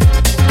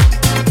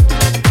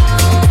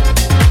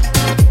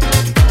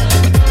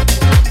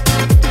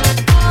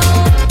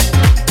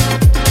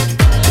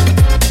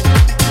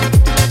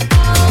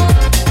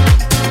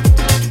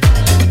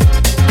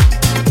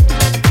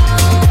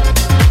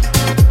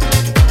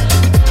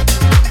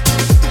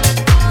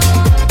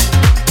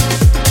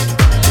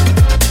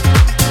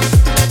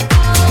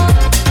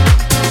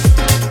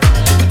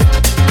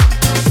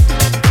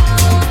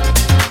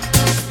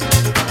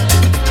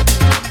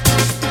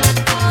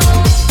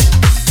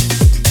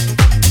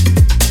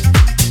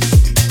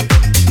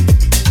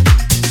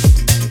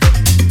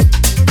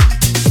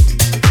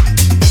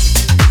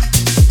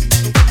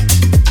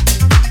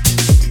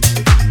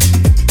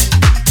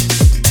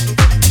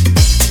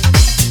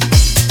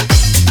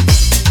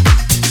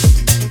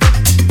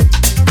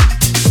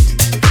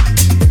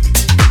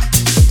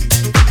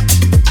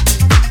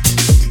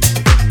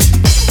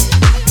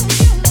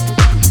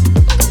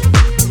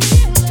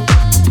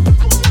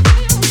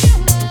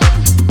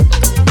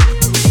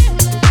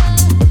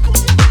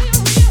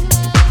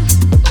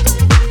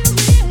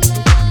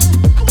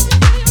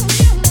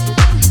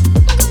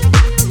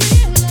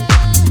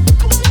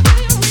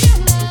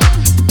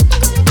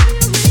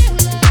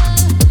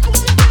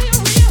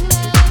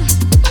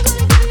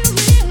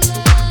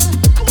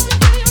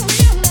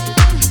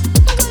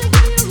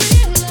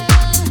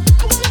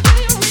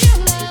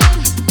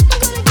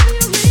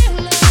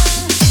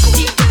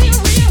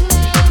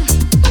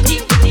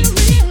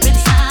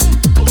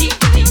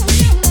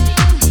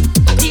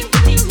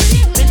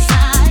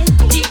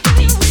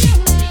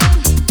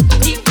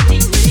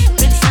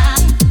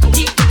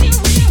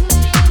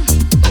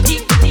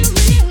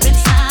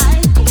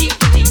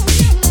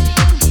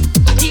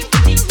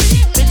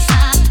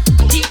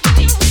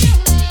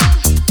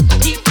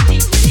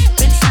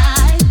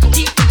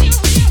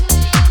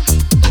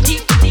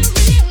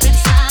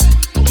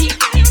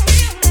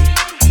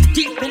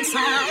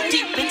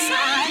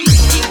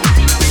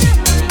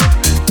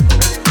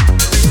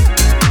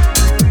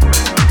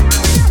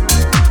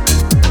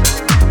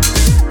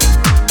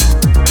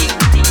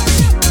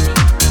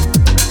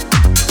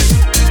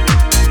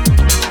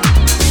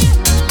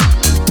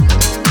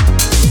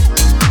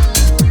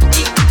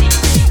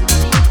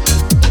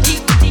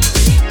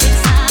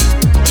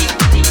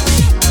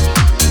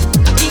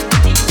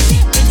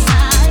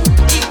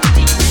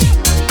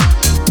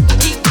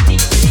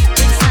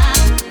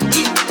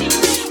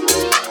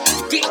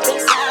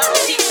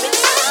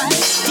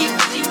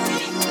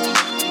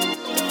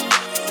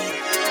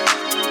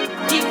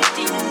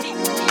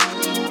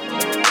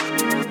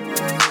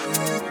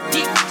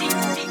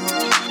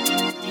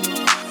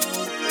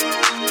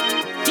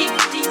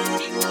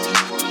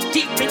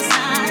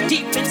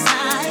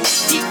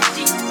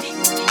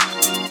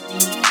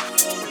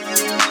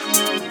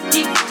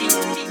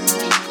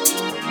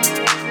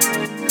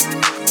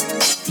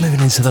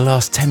 To the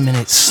last 10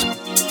 minutes.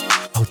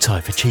 Hold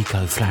tight for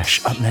Chico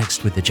Flash up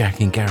next with the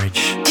Jack in Garage.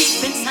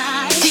 Deep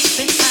inside, deep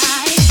inside.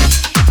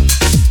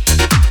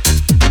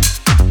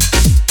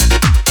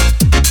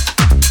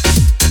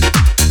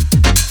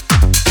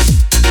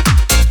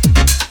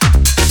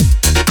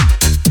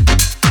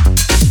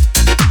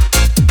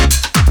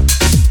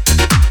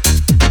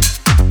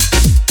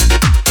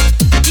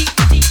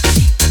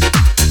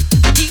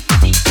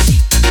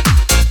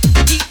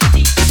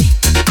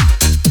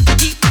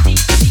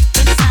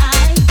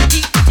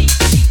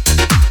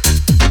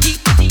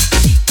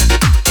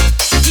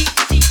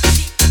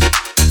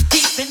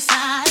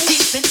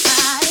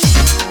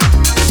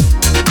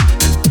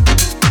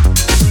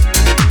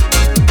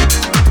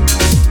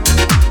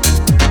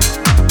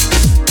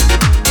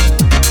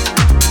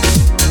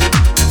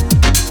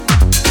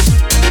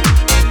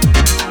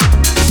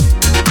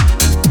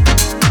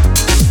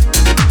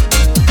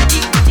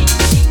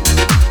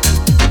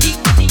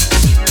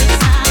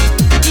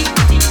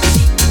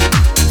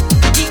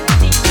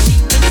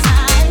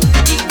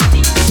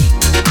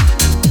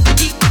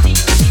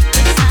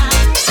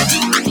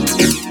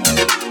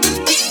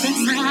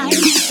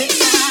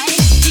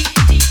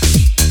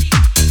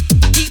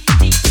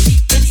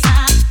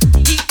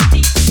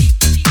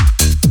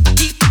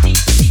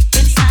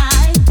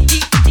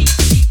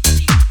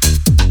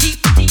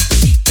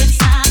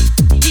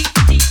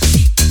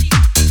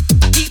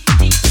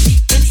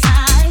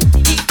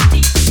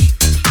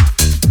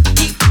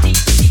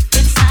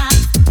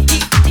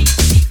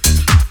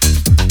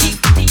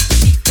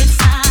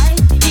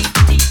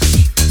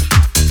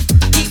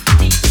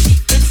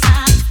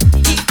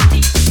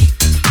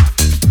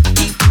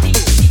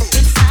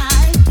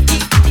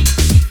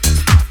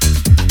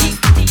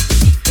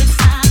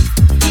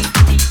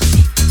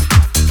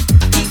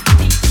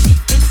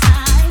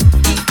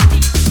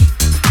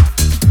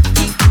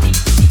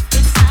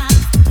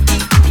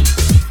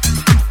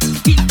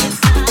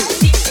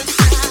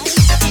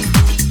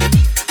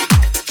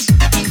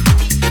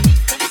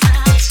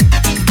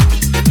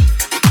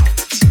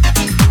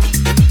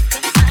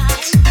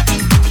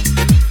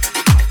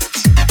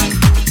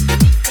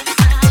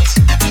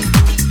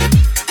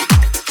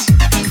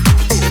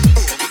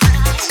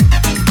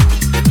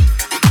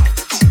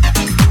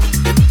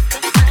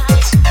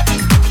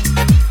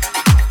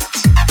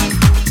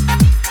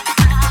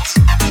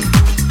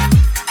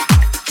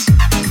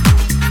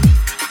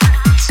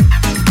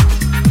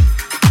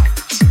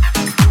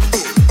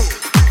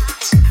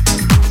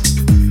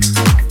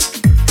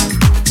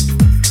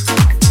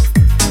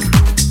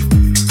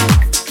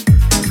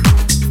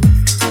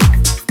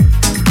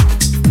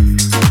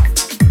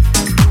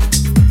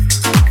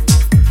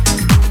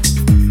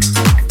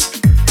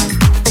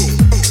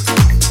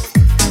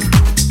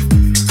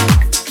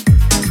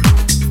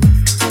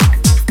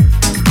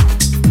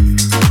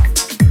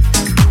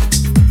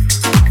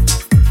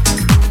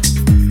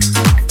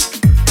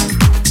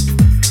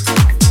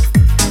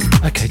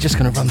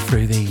 going to run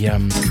through the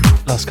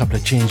last couple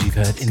of tunes you've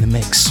heard in the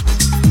mix.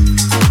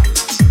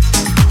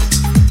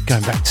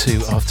 Going back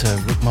to after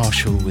Rick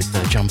Marshall with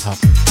Jump Up,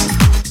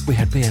 we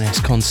had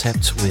BNS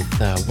Concept with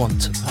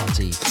Want to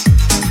Party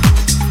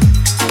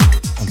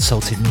on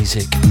Salted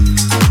Music.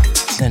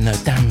 Then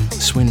Dan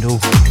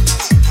Swindle,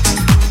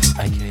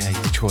 aka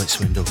Detroit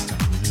Swindle.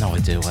 No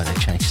idea why they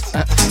changed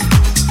that.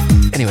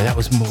 Anyway, that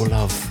was More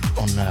Love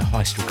on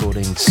Heist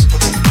Recordings.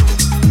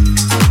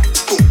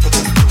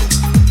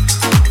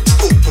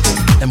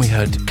 Then we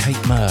heard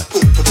Kate Murr,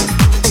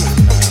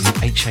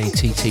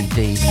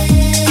 HATTD,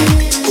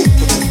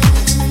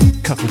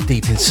 couple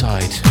Deep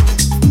Inside.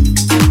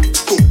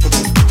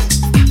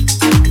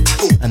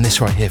 And this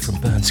right here from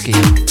Bernski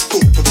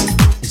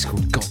is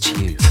called Got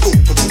You.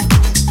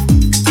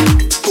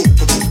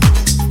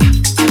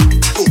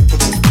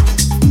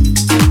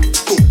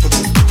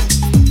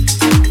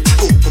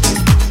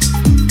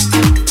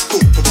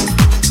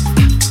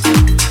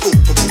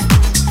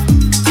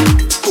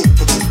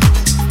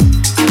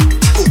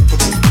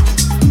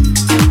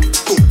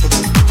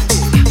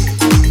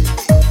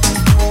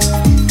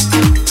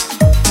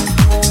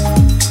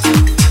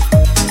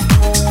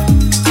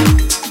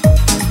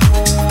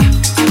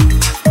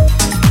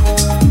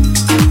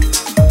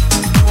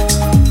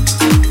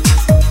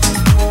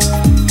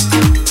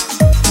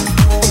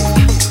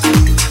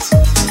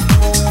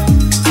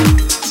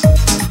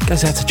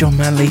 Goes out to John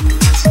Manley,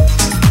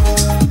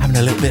 having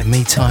a little bit of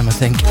me time, I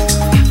think.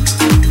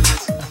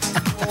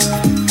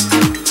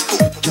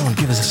 John,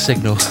 give us a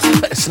signal.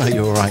 Let us know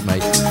you're alright,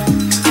 mate. I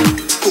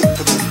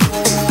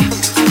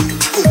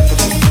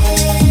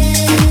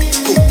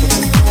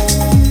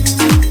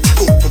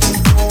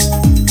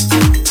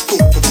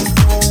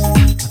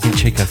think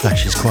Chico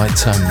Flash is quite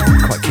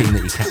keen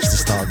that you catch the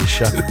start of the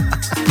show.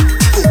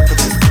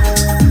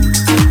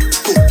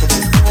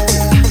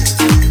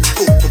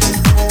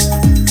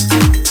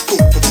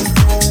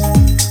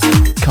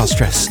 Can't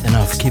stress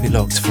enough, keep it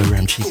locked for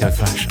Chico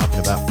Flash up in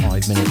about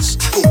 5 minutes.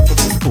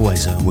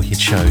 Always a wicked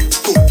show.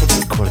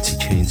 Quality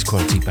tunes,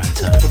 quality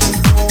banter.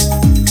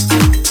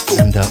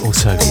 And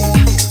also,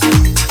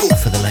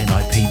 for the late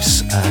night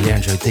peeps,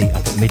 Leandro D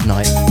up at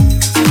midnight.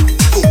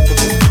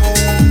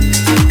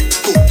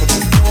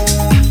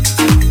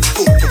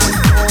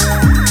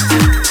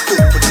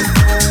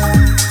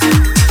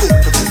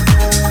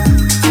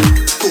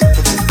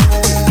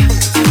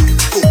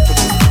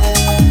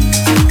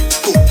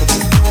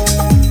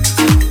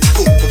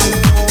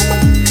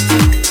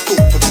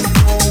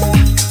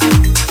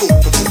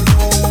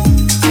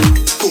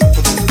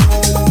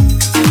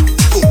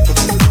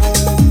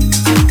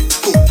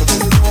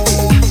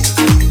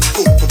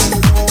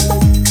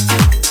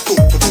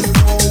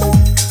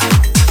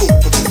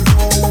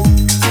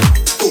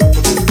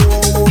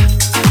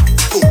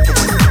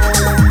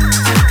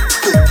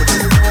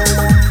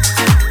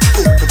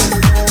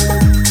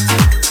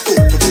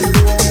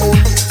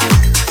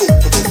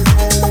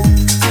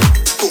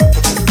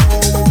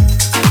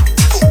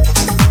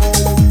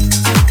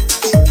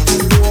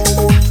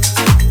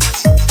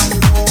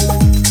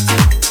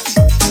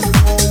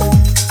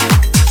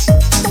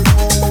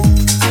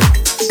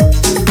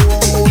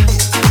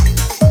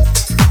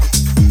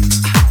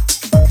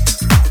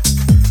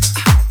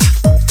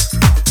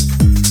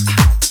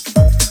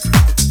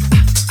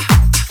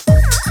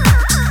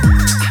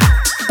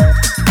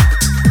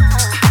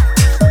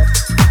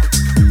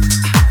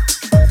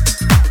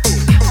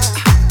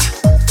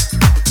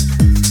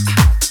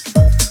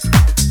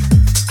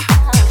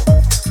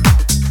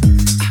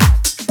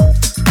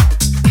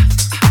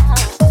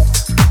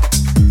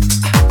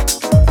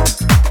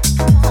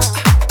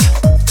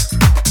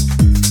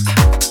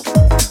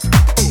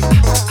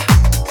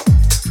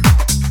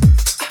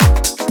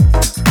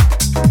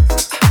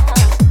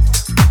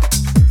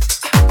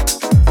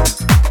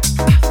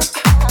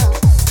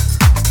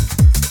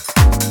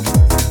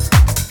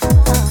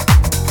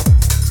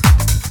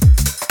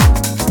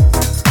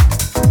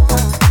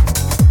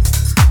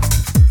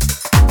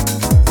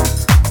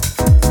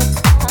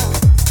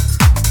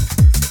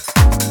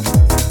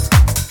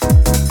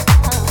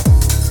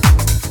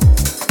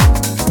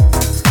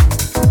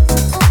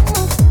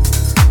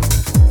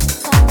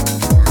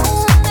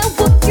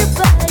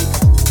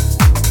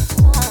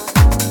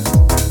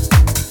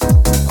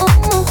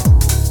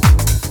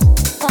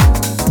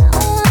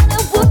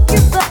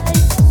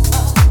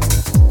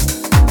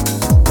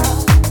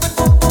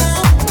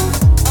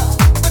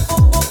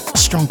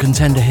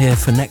 Contender here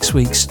for next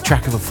week's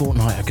track of a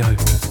fortnight ago.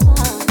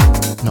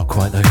 Not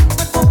quite though.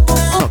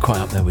 Not quite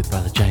up there with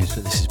Brother James,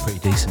 but this is pretty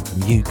decent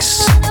from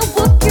Ukes.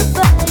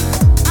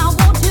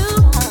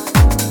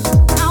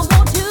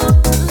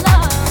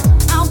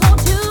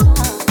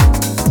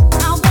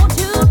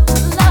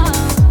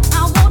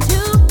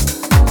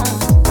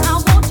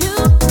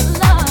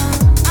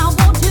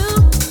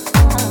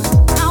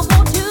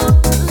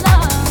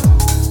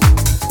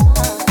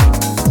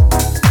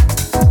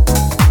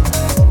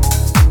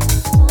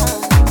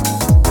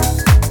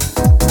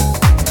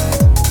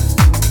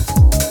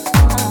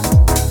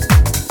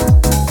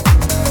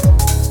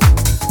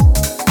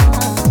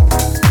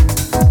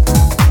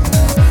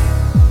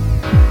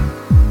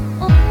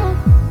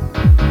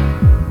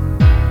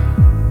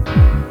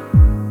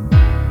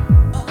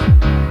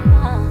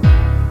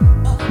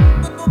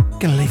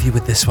 Gonna leave you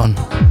with this one.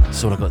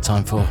 That's all I've got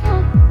time for.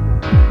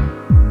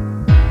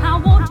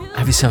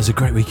 Have yourselves a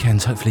great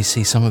weekend. Hopefully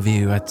see some of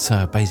you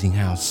at Basing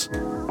House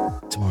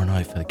tomorrow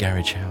night for the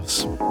Garage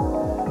House.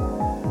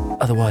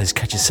 Otherwise,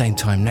 catch you same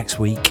time next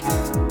week,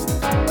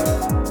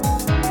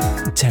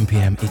 10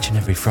 p.m. each and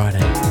every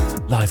Friday,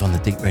 live on the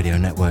Deep Radio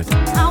Network.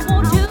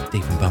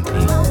 Deep and Bumpy.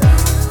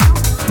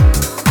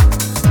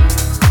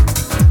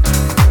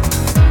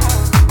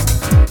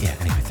 Yeah,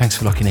 anyway, thanks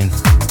for locking in.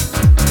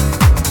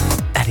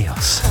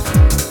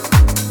 Adios.